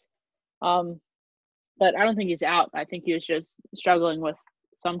 Higgins. Um, but I don't think he's out. I think he was just struggling with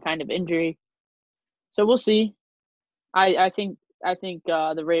some kind of injury. So we'll see. I think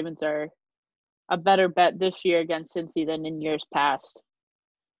the Ravens are a better bet this year against Cincy than in years past.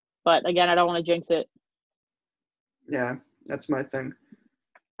 But again, I don't want to jinx it. Yeah, that's my thing.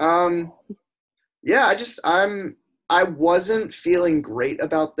 Um, yeah, I wasn't feeling great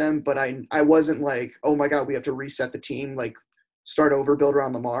about them, but I wasn't like, oh my God, we have to reset the team, like start over, build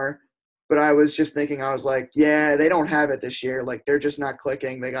around Lamar. But I was just thinking, I was like, yeah, they don't have it this year. Like they're just not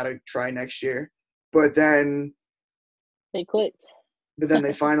clicking. They got to try next year. But then, They clicked. but then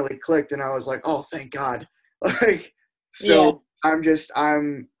they finally clicked, and I was like, oh, thank God. Like, Yeah, so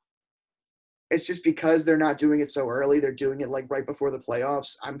I'm. It's just because they're not doing it so early. They're doing it like right before the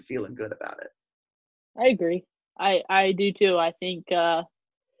playoffs. I'm feeling good about it. I agree. I do too. I think the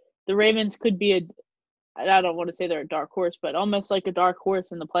Ravens could be a. I don't want to say they're a dark horse, but almost like a dark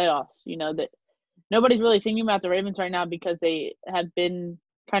horse in the playoffs. You know that nobody's really thinking about the Ravens right now because they have been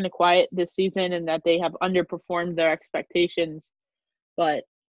kind of quiet this season and that they have underperformed their expectations. But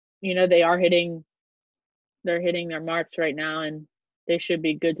they are hitting. They're hitting their marks right now, and they should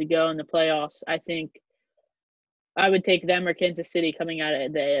be good to go in the playoffs. I think I would take them or Kansas City coming out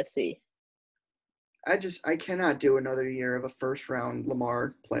of the AFC. I cannot do another year of a first round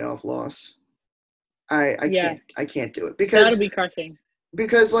Lamar playoff loss. I Yeah, can't do it that'll be crushing.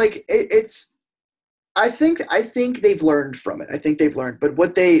 because like it's I think they've learned from it. I think they've learned, but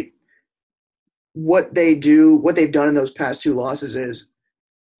what they've done in those past two losses is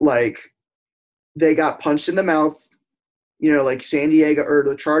like they got punched in the mouth. Like San Diego or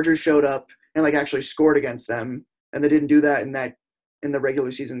the Chargers showed up and like actually scored against them, and they didn't do that in the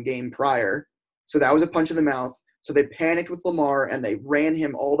regular season game prior. So that was a punch in the mouth. So they panicked with Lamar and they ran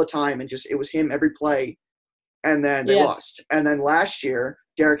him all the time and just it was him every play, and then they Yeah, lost. And then last year,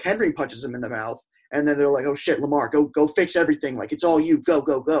 Derrick Henry punches him in the mouth, and then they're like, "Oh shit, Lamar, go fix everything! Like it's all you, go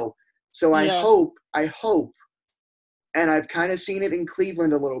go go." So yeah, I hope, and I've kind of seen it in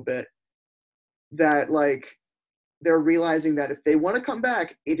Cleveland a little bit that like they're realizing that if they want to come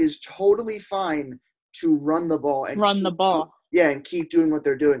back, it is totally fine to run the ball and run the ball. keep doing what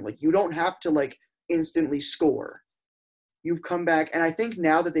they're doing. Like you don't have to like instantly score. You've come back, and I think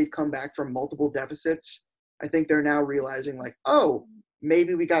now that they've come back from multiple deficits, I think they're now realizing like, oh,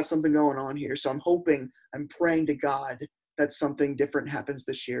 maybe we got something going on here. So I'm praying to God that something different happens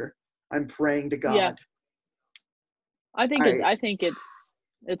this year. I'm praying to Yeah, God. I think it's I I think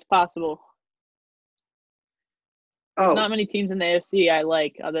it's possible. There's oh not many teams in the AFC I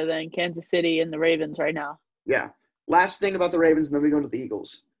like other than Kansas City and the Ravens right now. yeah. Last thing about the Ravens, and then we go to the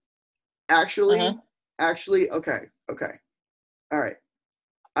Eagles. Uh huh. Actually, okay. All right.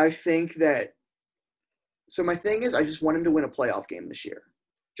 I think that so my thing is I just want him to win a playoff game this year.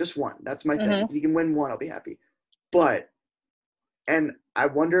 Just one. That's my Uh thing. huh. If he can win one, I'll be happy. But and I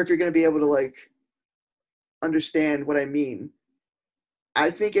wonder if you're going to be able to like understand what I mean. I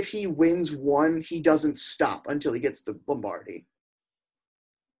think if he wins one, he doesn't stop until he gets the Lombardi.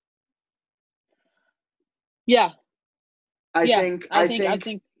 Yeah, I yeah. think I I think I think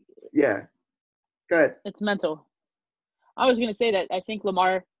think yeah. Good. it's mental. I was gonna say that I think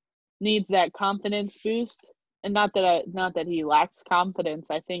Lamar needs that confidence boost, and not that he lacks confidence.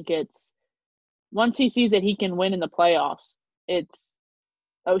 I think it's once he sees that he can win in the playoffs, it's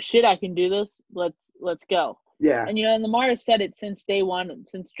oh shit, I can do this. Let's go. Yeah. And and Lamar has said it since day one,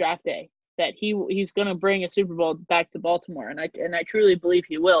 since draft day, that he's going to bring a Super Bowl back to Baltimore, and I truly believe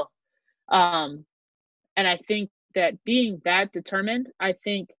he will. Um, and I think that being that determined, I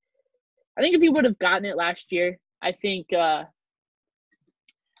think if he would have gotten it last year, I don't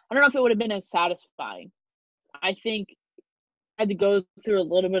know if it would have been as satisfying. I think I had to go through a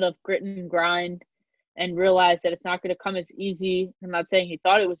little bit of grit and grind and realize that it's not going to come as easy. I'm not saying he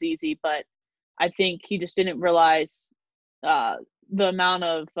thought it was easy, but I think he just didn't realize uh, the amount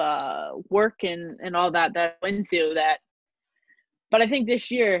of work and all that went into that. But I think this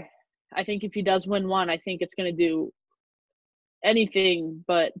year, I think if he does win one, I think it's going to do anything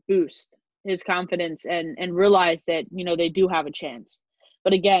but boost his confidence and realize that they do have a chance.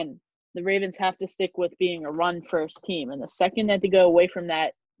 But again, the Ravens have to stick with being a run first team, and the second that they go away from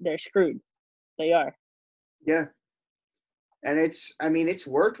that, they're screwed. They are. Yeah. And it's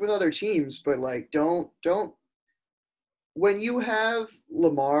worked with other teams, but like don't when you have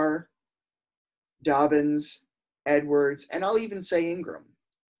Lamar, Dobbins, Edwards, and I'll even say Ingram,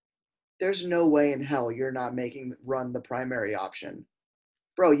 there's no way in hell you're not making run the primary option.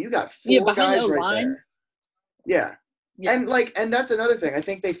 Bro, you got Yeah, four behind the O guys right line. there. Yeah. Yeah, And that's another thing. I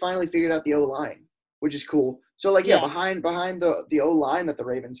think they finally figured out the O line, which is cool. So like yeah, yeah, behind the O line that the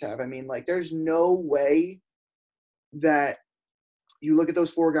Ravens have, I mean, like there's no way that you look at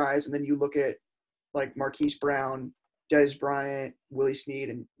those four guys and then you look at like Marquise Brown, Dez Bryant, Willie Snead,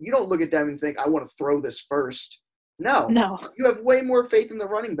 and you don't look at them and think, I want to throw this first. No. no, You have way more faith in the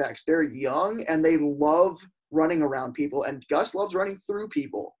running backs. They're young and they love running around people, and Gus loves running through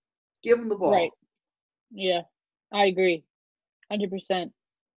people. Give him the right. ball. Yeah, I agree, 100%.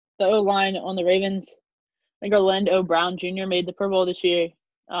 The O line on the Ravens, I think Orlando Brown Jr. made the Pro Bowl this year.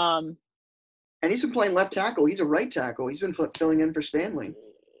 Um, And he's been playing left tackle. He's a right tackle. He's been filling in for Stanley.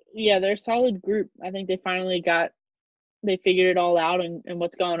 yeah, they're a solid group. I think they figured it all out and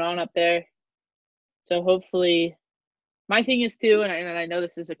what's going on up there. So hopefully, my thing is too, and I know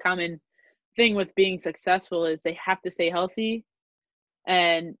this is a common thing with being successful, is they have to stay healthy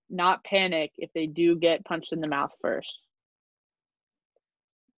and not panic if they do get punched in the mouth first.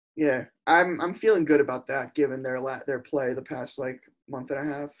 Yeah, I'm feeling good about that given their play the past like month and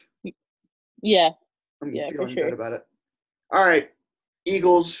a half. Yeah, I'm yeah, for feeling good sure. about it. All right,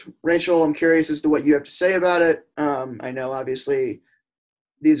 Eagles, Rachel. I'm curious as to what you have to say about it. I know obviously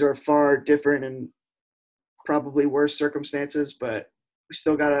these are far different and probably worse circumstances, but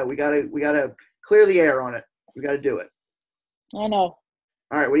we gotta clear the air on it. We gotta do it. I know.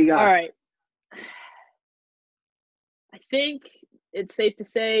 All right, what do you All got? right. I think it's safe to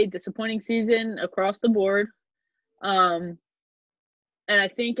say disappointing season across the board. Um, and I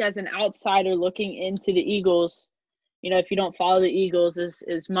think as an outsider looking into the Eagles, if you don't follow the Eagles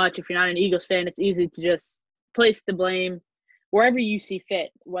as much, if you're not an Eagles fan, it's easy to just place the blame wherever you see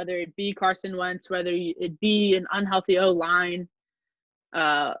fit, whether it be Carson Wentz, whether it be an unhealthy O line,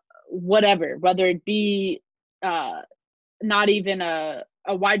 uh, whatever, whether it be uh, not even a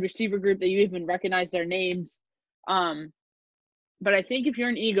wide receiver group that you even recognize their names. Um, but I think if you're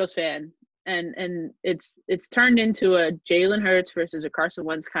an Eagles fan, and it's turned into a Jalen Hurts versus a Carson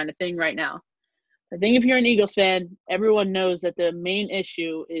Wentz kind of thing right now. I think if you're an Eagles fan, everyone knows that the main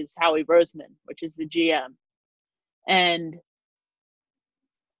issue is Howie Roseman, which is the GM. And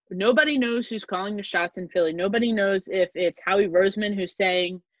nobody knows who's calling the shots in Philly. Nobody knows if it's Howie Roseman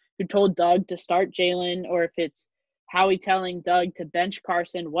who told Doug to start Jalen, or if it's Howie telling Doug to bench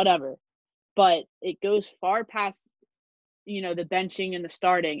Carson, whatever. But it goes far past, the benching and the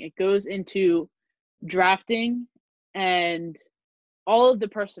starting. It goes into drafting and all of the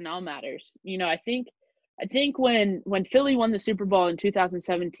personnel matters. I think when Philly won the Super Bowl in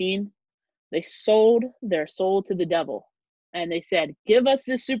 2017, they sold their soul to the devil. And they said, "Give us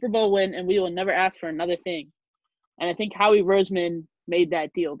this Super Bowl win and we will never ask for another thing." And I think Howie Roseman made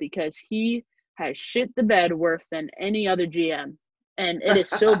that deal because he has shit the bed worse than any other GM. And it is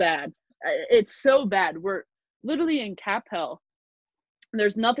so bad. It's so bad. We're literally in cap hell.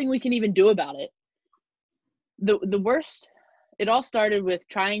 There's nothing we can even do about it. The worst, it all started with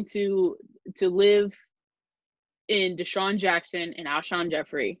trying to live in Deshaun Jackson and Alshon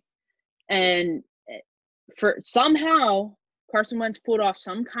Jeffrey. And for somehow Carson Wentz pulled off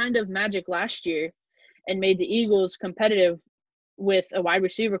some kind of magic last year and made the Eagles competitive with a wide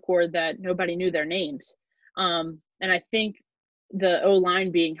receiver core that nobody knew their names. And I think the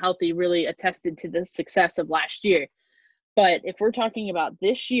O-line being healthy really attested to the success of last year. But if we're talking about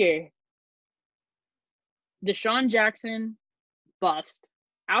this year, Deshaun Jackson, bust.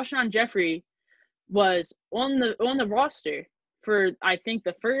 Alshon Jeffrey was on the roster for I think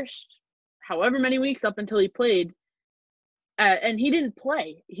the first however many weeks up until he played, and he didn't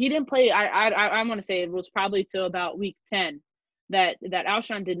play. He didn't play. I want to say it was probably till about week 10 that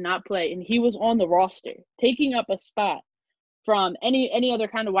Alshon did not play, and he was on the roster, taking up a spot from any other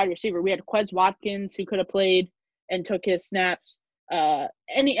kind of wide receiver. We had Quez Watkins who could have played and took his snaps.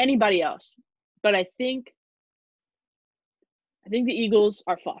 Anybody else, but I think the Eagles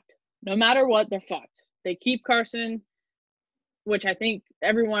are fucked. No matter what, they're fucked. They keep Carson, which I think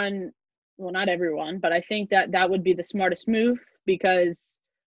everyone, well, not everyone, but I think that would be the smartest move because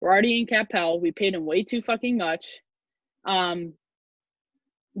we're already in cap hell. We paid him way too fucking much. Don't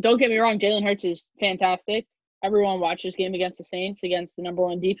get me wrong, Jalen Hurts is fantastic. Everyone watched this game against the Saints, against the number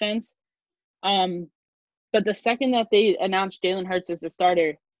one defense. But the second that they announced Jalen Hurts as the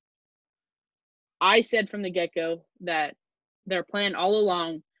starter, I said from the get-go that their plan all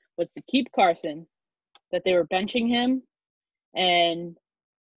along was to keep Carson, that they were benching him, and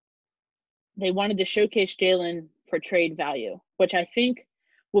they wanted to showcase Jalen for trade value, which I think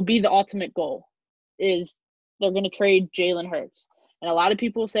will be the ultimate goal, is they're going to trade Jalen Hurts. And a lot of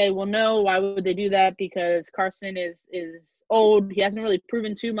people say, well, no, why would they do that? Because Carson is old. He hasn't really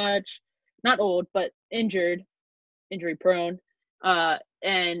proven too much. Not old, but injury prone.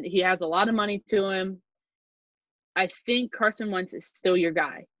 And he has a lot of money to him. I think Carson Wentz is still your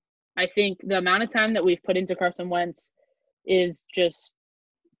guy. I think the amount of time that we've put into Carson Wentz is just,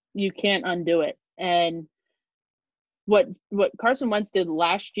 you can't undo it. And what Carson Wentz did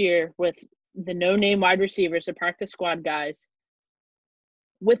last year with the no-name wide receivers, the practice squad guys,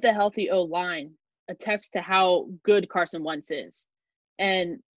 with the healthy O-line, attests to how good Carson Wentz is.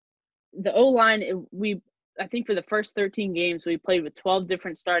 And the O-line, I think for the first 13 games, we played with 12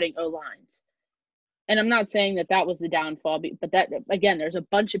 different starting O-lines. And I'm not saying that was the downfall, but that, again, there's a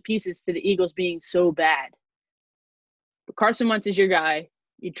bunch of pieces to the Eagles being so bad. But Carson Wentz is your guy.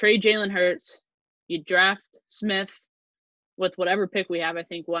 You trade Jalen Hurts. You draft Smith with whatever pick we have. I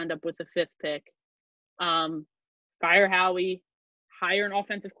think we'll end up with the 5th pick. Fire Howie. Hire an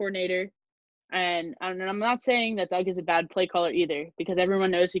offensive coordinator. And I'm not saying that Doug is a bad play caller either, because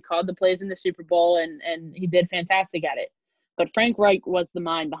everyone knows he called the plays in the Super Bowl and he did fantastic at it. But Frank Reich was the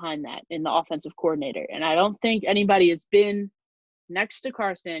mind behind that in the offensive coordinator. And I don't think anybody has been next to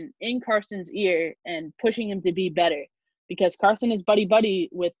Carson, in Carson's ear, and pushing him to be better, because Carson is buddy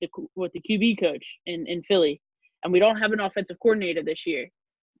with the QB coach in Philly. And we don't have an offensive coordinator this year.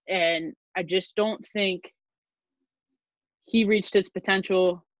 And I just don't think he reached his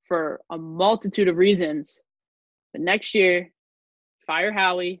potential for a multitude of reasons. But next year, fire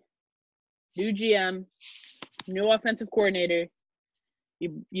Howie, new GM, new offensive coordinator.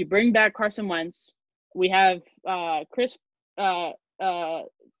 You bring back Carson Wentz. We have Chris Godwin,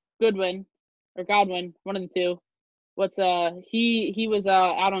 one of the two. He was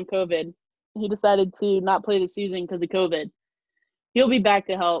out on COVID. He decided to not play the season because of COVID. He'll be back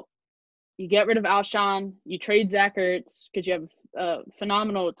to help. You get rid of Alshon. You trade Zach Ertz because you have a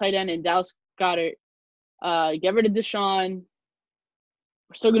phenomenal tight end in Dallas Goedert. You get rid of Deshaun.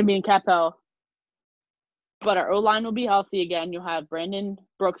 We're still going to be in cap hell. But our O-line will be healthy again. You'll have Brandon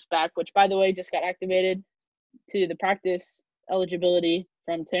Brooks back, which, by the way, just got activated to the practice eligibility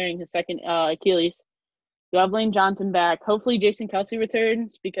from tearing his second Achilles. You'll have Lane Johnson back. Hopefully Jason Kelce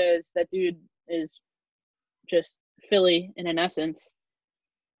returns, because that dude is just Philly in an essence.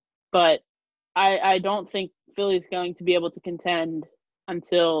 But I don't think Philly's going to be able to contend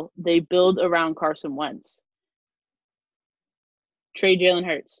until they build around Carson Wentz. Trade Jalen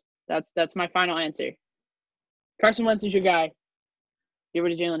Hurts. That's my final answer. Carson Wentz is your guy. Get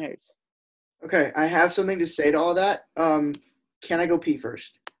rid of Jalen Hurts. Okay, I have something to say to all that. Can I go pee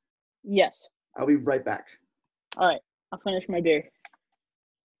first? Yes. I'll be right back. All right. I'll finish my beer.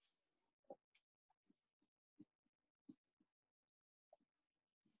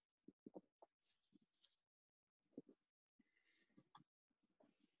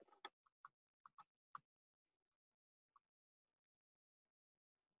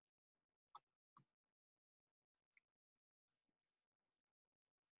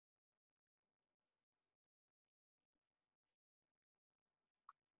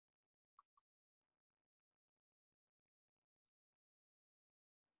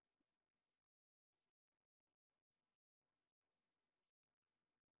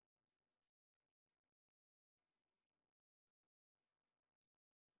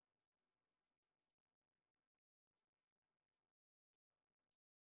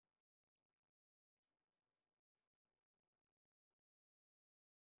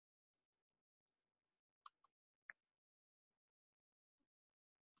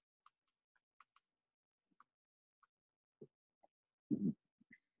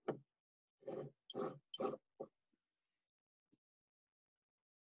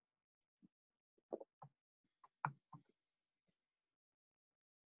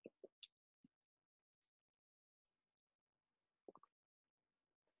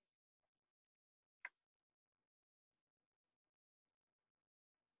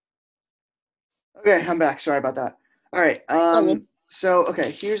 Okay, I'm back. Sorry about that. All right. Oh, good. So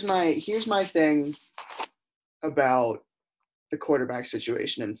okay, here's my thing about the quarterback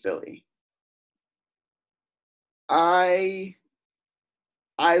situation in Philly. I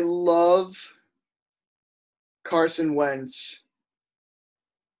I love Carson Wentz.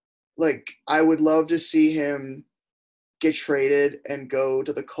 Like I would love to see him get traded and go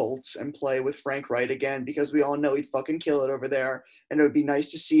to the Colts and play with Frank Wright again because we all know he'd fucking kill it over there. And it would be nice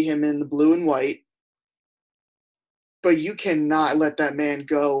to see him in the blue and white. But you cannot let that man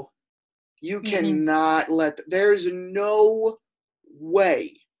go. You Mm-mm. cannot there's no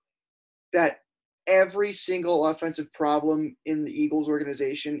way that every single offensive problem in the Eagles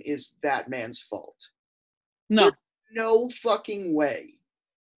organization is that man's fault. There's No. no fucking way.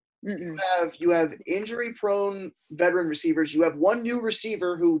 Mm-mm. You have injury prone veteran receivers. You have one new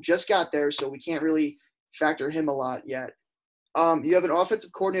receiver who just got there, so we can't really factor him a lot yet. You have an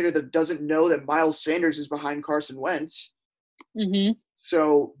offensive coordinator that doesn't know that Miles Sanders is behind Carson Wentz. Mm-hmm.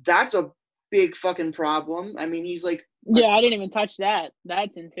 So that's a big fucking problem. I mean, Yeah, I didn't even touch that.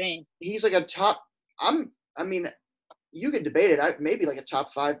 That's insane. he's like a top. I mean, you could debate it. Maybe like a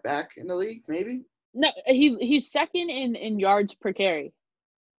top 5 back in the league, maybe. No, he's second in yards per carry.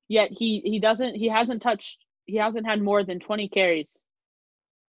 Yet he hasn't had more than 20 carries.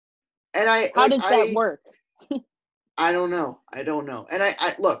 And How does that work? I don't know. I don't know. And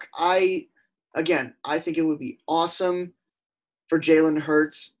I look, again, I think it would be awesome for Jalen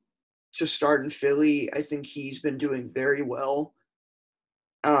Hurts to start in Philly. I think he's been doing very well.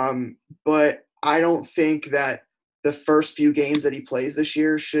 But I don't think that the first few games that he plays this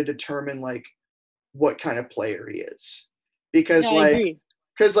year should determine like what kind of player he is. Yeah, Because I like agree.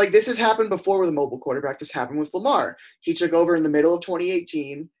 because like this has happened before with a mobile quarterback. This happened with Lamar. He took over in the middle of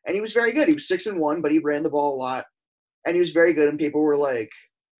 2018 and he was very good. He was 6-1, but he ran the ball a lot and he was very good. And people were like,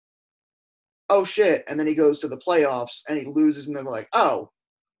 "Oh shit!" And then he goes to the playoffs and he loses, and they're like, "Oh,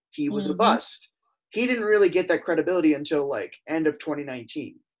 he was a Mm-hmm. bust." He didn't really get that credibility until like end of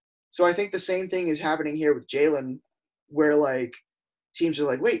 2019. So I think the same thing is happening here with Jalen, where like teams are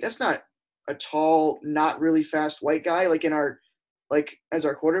like, wait, that's not a tall, not really fast white guy like in our like as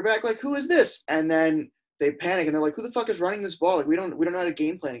our quarterback. Like who is this? And then they panic and they're like, who the fuck is running this ball? Like we don't know how to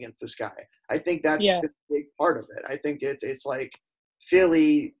game plan against this guy. I think that's Yeah. the big part of it. I think it's like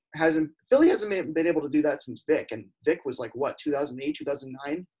Philly hasn't been able to do that since Vic, and Vic was like what 2008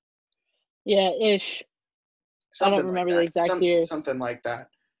 2009 Yeah, ish. I don't something like remember the that exact year. something like that.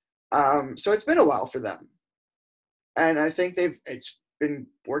 So it's been a while for them, and I think it's been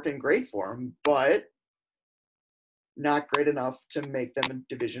working great for them, but not great enough to make them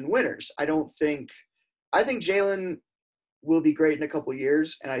division winners. I think Jalen will be great in a couple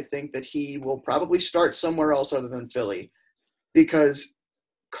years, and I think that he will probably start somewhere else other than Philly because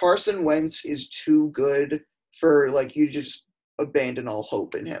Carson Wentz is too good for like you just abandon all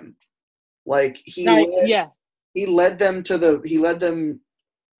hope in him. Like Yeah, he led them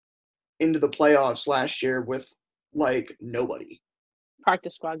into the playoffs last year with like nobody.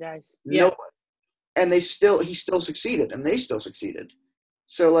 practice squad guys. Yeah, Nobody. And he still succeeded and they still succeeded.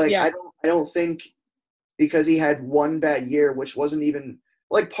 So like yeah, I don't think because he had one bad year, which wasn't even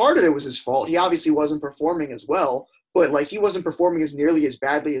like part of it was his fault. He obviously wasn't performing as well, but like he wasn't performing as nearly as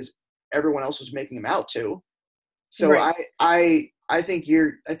badly as everyone else was making him out to. So right. I think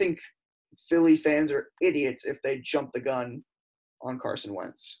Philly fans are idiots if they jump the gun on Carson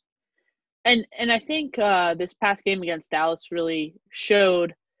Wentz. And I think this past game against Dallas really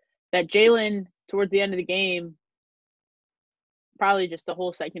showed that Jalen towards the end of the game, probably just the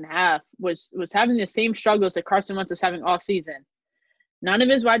whole second half, was having the same struggles that Carson Wentz was having all season. None of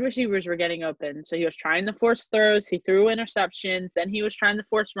his wide receivers were getting open, so he was trying to force throws. He threw interceptions, then he was trying to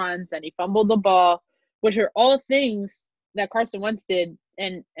force runs, and he fumbled the ball, which are all things that Carson Wentz did,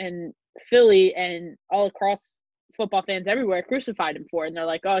 and Philly and all across football fans everywhere crucified him for it. And they're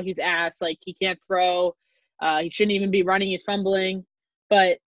like, "Oh, he's ass. Like he can't throw. He shouldn't even be running. He's fumbling."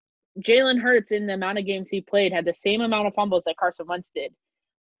 But Jalen Hurts, in the amount of games he played, had the same amount of fumbles that Carson Wentz did,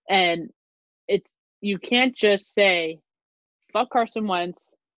 and it's you can't just say fuck Carson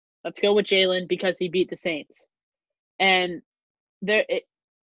Wentz. Let's go with Jalen because he beat the Saints. And there,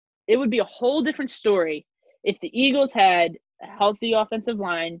 it would be a whole different story if the Eagles had a healthy offensive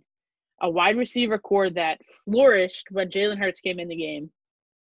line, a wide receiver core that flourished when Jalen Hurts came in the game,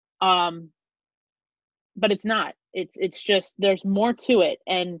 um, but it's not. It's just there's more to it,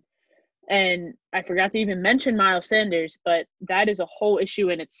 and I forgot to even mention Miles Sanders, but that is a whole issue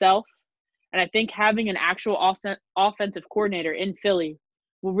in itself. And I think having an actual offensive coordinator in Philly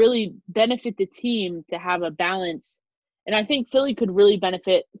will really benefit the team to have a balance. And I think Philly could really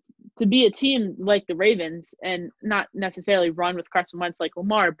benefit to be a team like the Ravens and not necessarily run with Carson Wentz like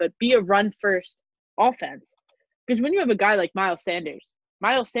Lamar, but be a run first offense. Because when you have a guy like Miles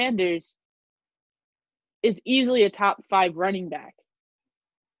Sanders is easily a top 5 running back.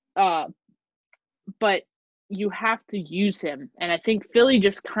 But you have to use him. And I think Philly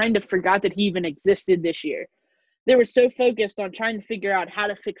just kind of forgot that he even existed this year. They were so focused on trying to figure out how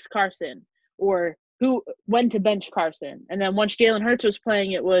to fix Carson or when to bench Carson. And then once Jalen Hurts was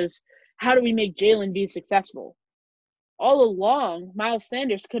playing, it was how do we make Jalen be successful? All along, Miles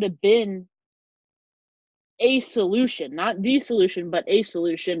Sanders could have been a solution, not the solution, but a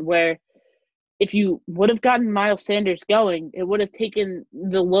solution where if you would have gotten Miles Sanders going, it would have taken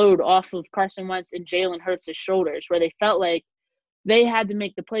the load off of Carson Wentz and Jalen Hurts' shoulders, where they felt like they had to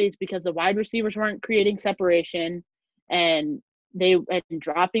make the plays because the wide receivers weren't creating separation and they had been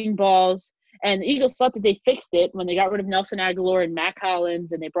dropping balls. And the Eagles thought that they fixed it when they got rid of Nelson Aguilar and Matt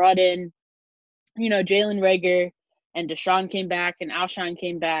Collins, and they brought in, Jalen Reagor, and Deshaun came back and Alshon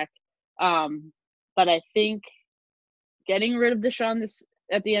came back. But I think getting rid of Deshaun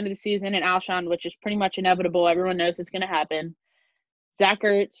at the end of the season and Alshon, which is pretty much inevitable. Everyone knows it's going to happen. Zach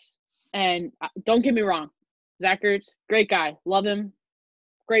Ertz, and don't get me wrong, Zach Ertz, great guy. Love him.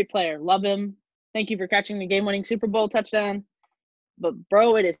 Great player. Love him. Thank you for catching the game-winning Super Bowl touchdown. But,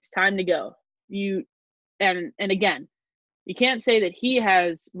 bro, it is time to go. And again, you can't say that he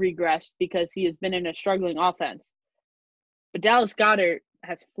has regressed because he has been in a struggling offense. But Dallas Goedert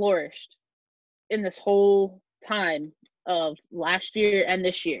has flourished in this whole time of last year and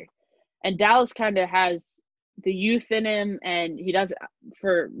this year. And Dallas kind of has the youth in him, and he does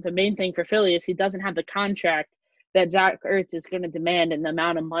for the main thing for Philly is he doesn't have the contract that Zach Ertz is going to demand and the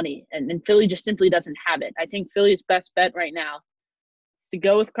amount of money. And Philly just simply doesn't have it. I think Philly's best bet right now is to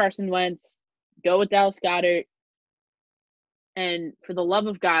go with Carson Wentz, go with Dallas Goedert, and for the love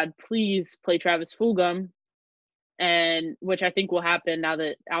of God, please play Travis Fulgham, and which I think will happen now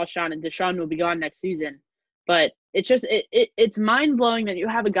that Alshon and Deshaun will be gone next season. But it's just it's mind-blowing that you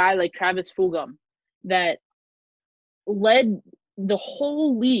have a guy like Travis Fulgham that led the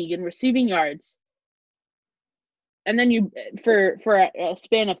whole league in receiving yards, and then you for a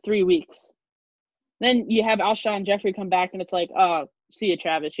span of 3 weeks. Then you have Alshon Jeffrey come back, and it's like, oh, see you,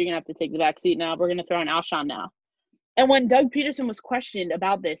 Travis. You're going to have to take the back seat now. We're going to throw in Alshon now. And when Doug Peterson was questioned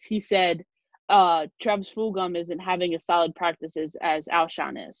about this, he said Travis Fulgham isn't having as solid practices as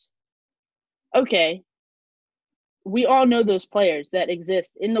Alshon is. Okay. We all know those players that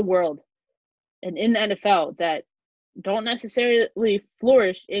exist in the world and in the NFL that don't necessarily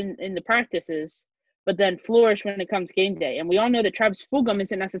flourish in the practices, but then flourish when it comes game day. And we all know that Travis Fulgham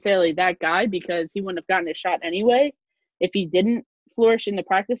isn't necessarily that guy because he wouldn't have gotten a shot anyway if he didn't flourish in the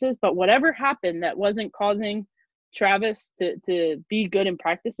practices. But whatever happened that wasn't causing Travis to be good in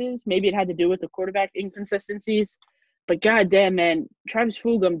practices, maybe it had to do with the quarterback inconsistencies. But goddamn, man, Travis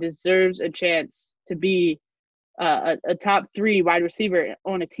Fulgham deserves a chance to be a top 3 wide receiver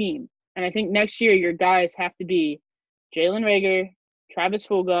on a team. And I think next year your guys have to be Jalen Reagor, Travis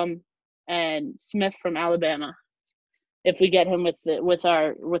Fulgham, and Smith from Alabama. If we get him with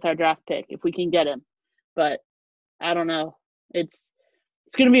our draft pick, if we can get him. But I don't know. It's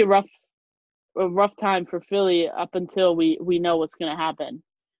going to be a rough time for Philly up until we know what's going to happen.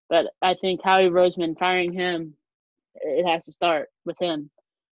 But I think Howie Roseman firing him, it has to start with him.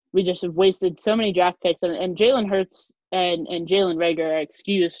 We just have wasted so many draft picks, and Jalen Hurts and Jalen Reagor are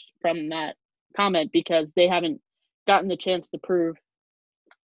excused from that comment because they haven't gotten the chance to prove.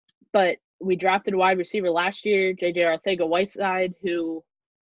 But we drafted a wide receiver last year, J.J. Arcega-Whiteside, who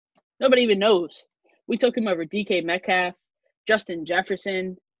nobody even knows. We took him over DK Metcalf, Justin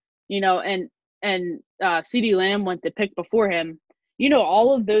Jefferson, and CeeDee Lamb went the pick before him. You know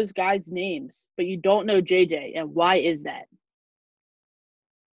all of those guys' names, but you don't know JJ, and why is that?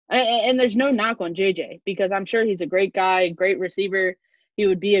 And there's no knock on JJ because I'm sure he's a great guy, great receiver. He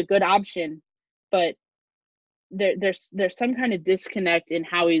would be a good option, but there's some kind of disconnect in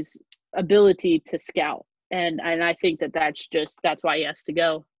Howie's ability to scout, and I think that's why he has to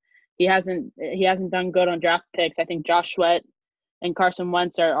go. He hasn't done good on draft picks. I think Josh Sweat and Carson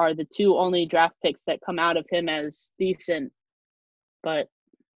Wentz are the 2 only draft picks that come out of him as decent. But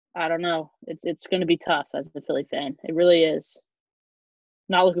I don't know. It's going to be tough as a Philly fan. It really is.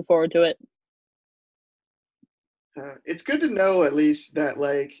 Not looking forward to it. It's good to know at least that,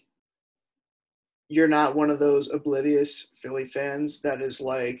 you're not one of those oblivious Philly fans that is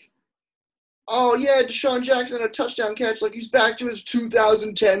like, oh yeah, Deshaun Jackson had a touchdown catch, like he's back to his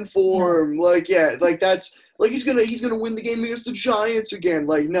 2010 form. Like yeah, like that's like he's gonna win the game against the Giants again.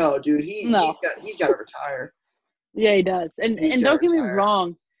 Like no, dude, No. he's got to retire. Yeah, he does. He's And got to don't get me retire.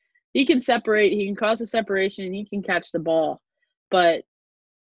 wrong, he can separate, he can cause a separation, and he can catch the ball, but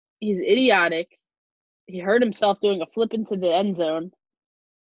he's idiotic. He hurt himself doing a flip into the end zone,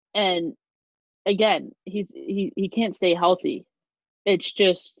 and again, he can't stay healthy. It's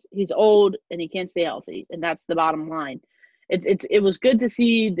just he's old and he can't stay healthy, and that's the bottom line. It was good to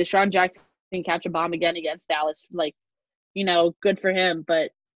see Deshaun Jackson catch a bomb again against Dallas. Like, good for him,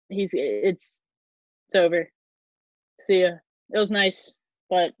 but it's over. See ya. It was nice,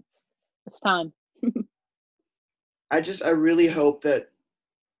 but it's time. I really hope that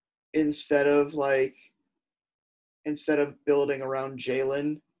instead of like instead of building around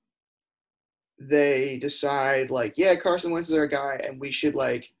Jalen, they decide like, yeah, Carson Wentz is our guy, and we should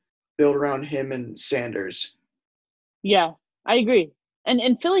like build around him and Sanders. Yeah, I agree.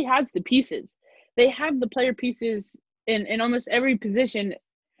 And Philly has the pieces. They have the player pieces in almost every position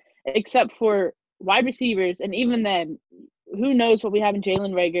except for wide receivers, and even then, who knows what we have in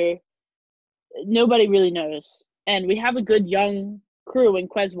Jalen Rager? Nobody really knows. And we have a good young crew in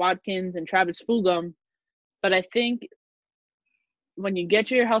Quez Watkins and Travis Fulgham, but I think when you get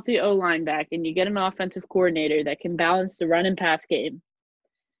your healthy O line back and you get an offensive coordinator that can balance the run and pass game,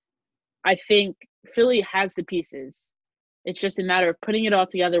 I think Philly has the pieces. It's just a matter of putting it all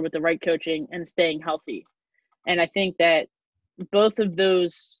together with the right coaching and staying healthy. And I think that both of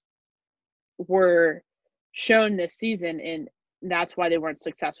those were shown this season, and that's why they weren't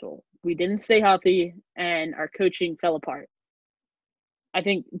successful. We didn't stay healthy, and our coaching fell apart. I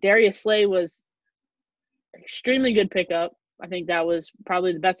think Darius Slay was extremely good pickup. I think that was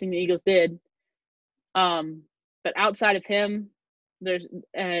probably the best thing the Eagles did. But outside of him, there's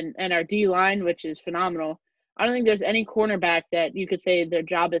and our D line, which is phenomenal. I don't think there's any cornerback that you could say their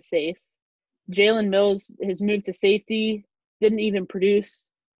job is safe. Jalen Mills, his move to safety, didn't even produce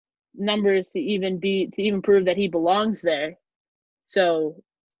numbers to even prove that he belongs there. So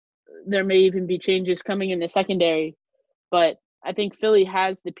there may even be changes coming in the secondary, but I think Philly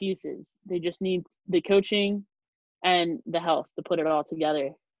has the pieces. They just need the coaching and the health to put it all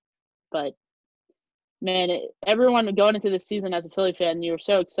together. But man, everyone going into this season as a Philly fan, you were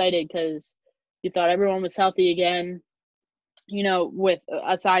so excited because you thought everyone was healthy again. With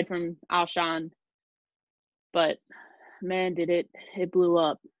aside from Alshon, but man, it blew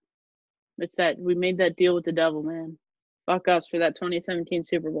up. It's that we made that deal with the devil, man. Fuck us for that 2017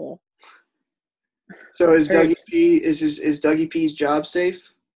 Super Bowl. So is Dougie Hurts. P is Dougie P's job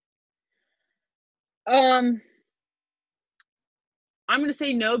safe? I'm gonna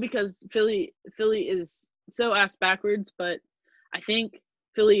say no because Philly is so ass backwards, but I think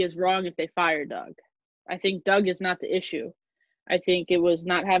Philly is wrong if they fire Doug. I think Doug is not the issue. I think it was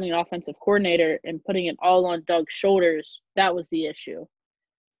not having an offensive coordinator and putting it all on Doug's shoulders. That was the issue.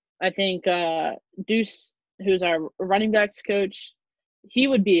 I think Deuce, who's our running backs coach, he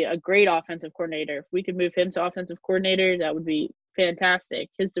would be a great offensive coordinator. If we could move him to offensive coordinator, that would be fantastic.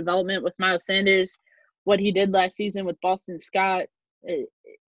 His development with Miles Sanders, what he did last season with Boston Scott,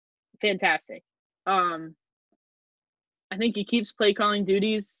 fantastic. I think he keeps play calling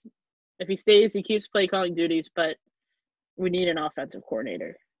duties. If he stays, he keeps play calling duties, but we need an offensive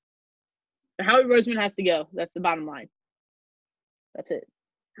coordinator. Howie Roseman has to go. That's the bottom line. That's it.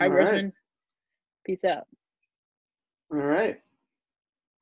 Howie All right. Roseman, peace out. All right.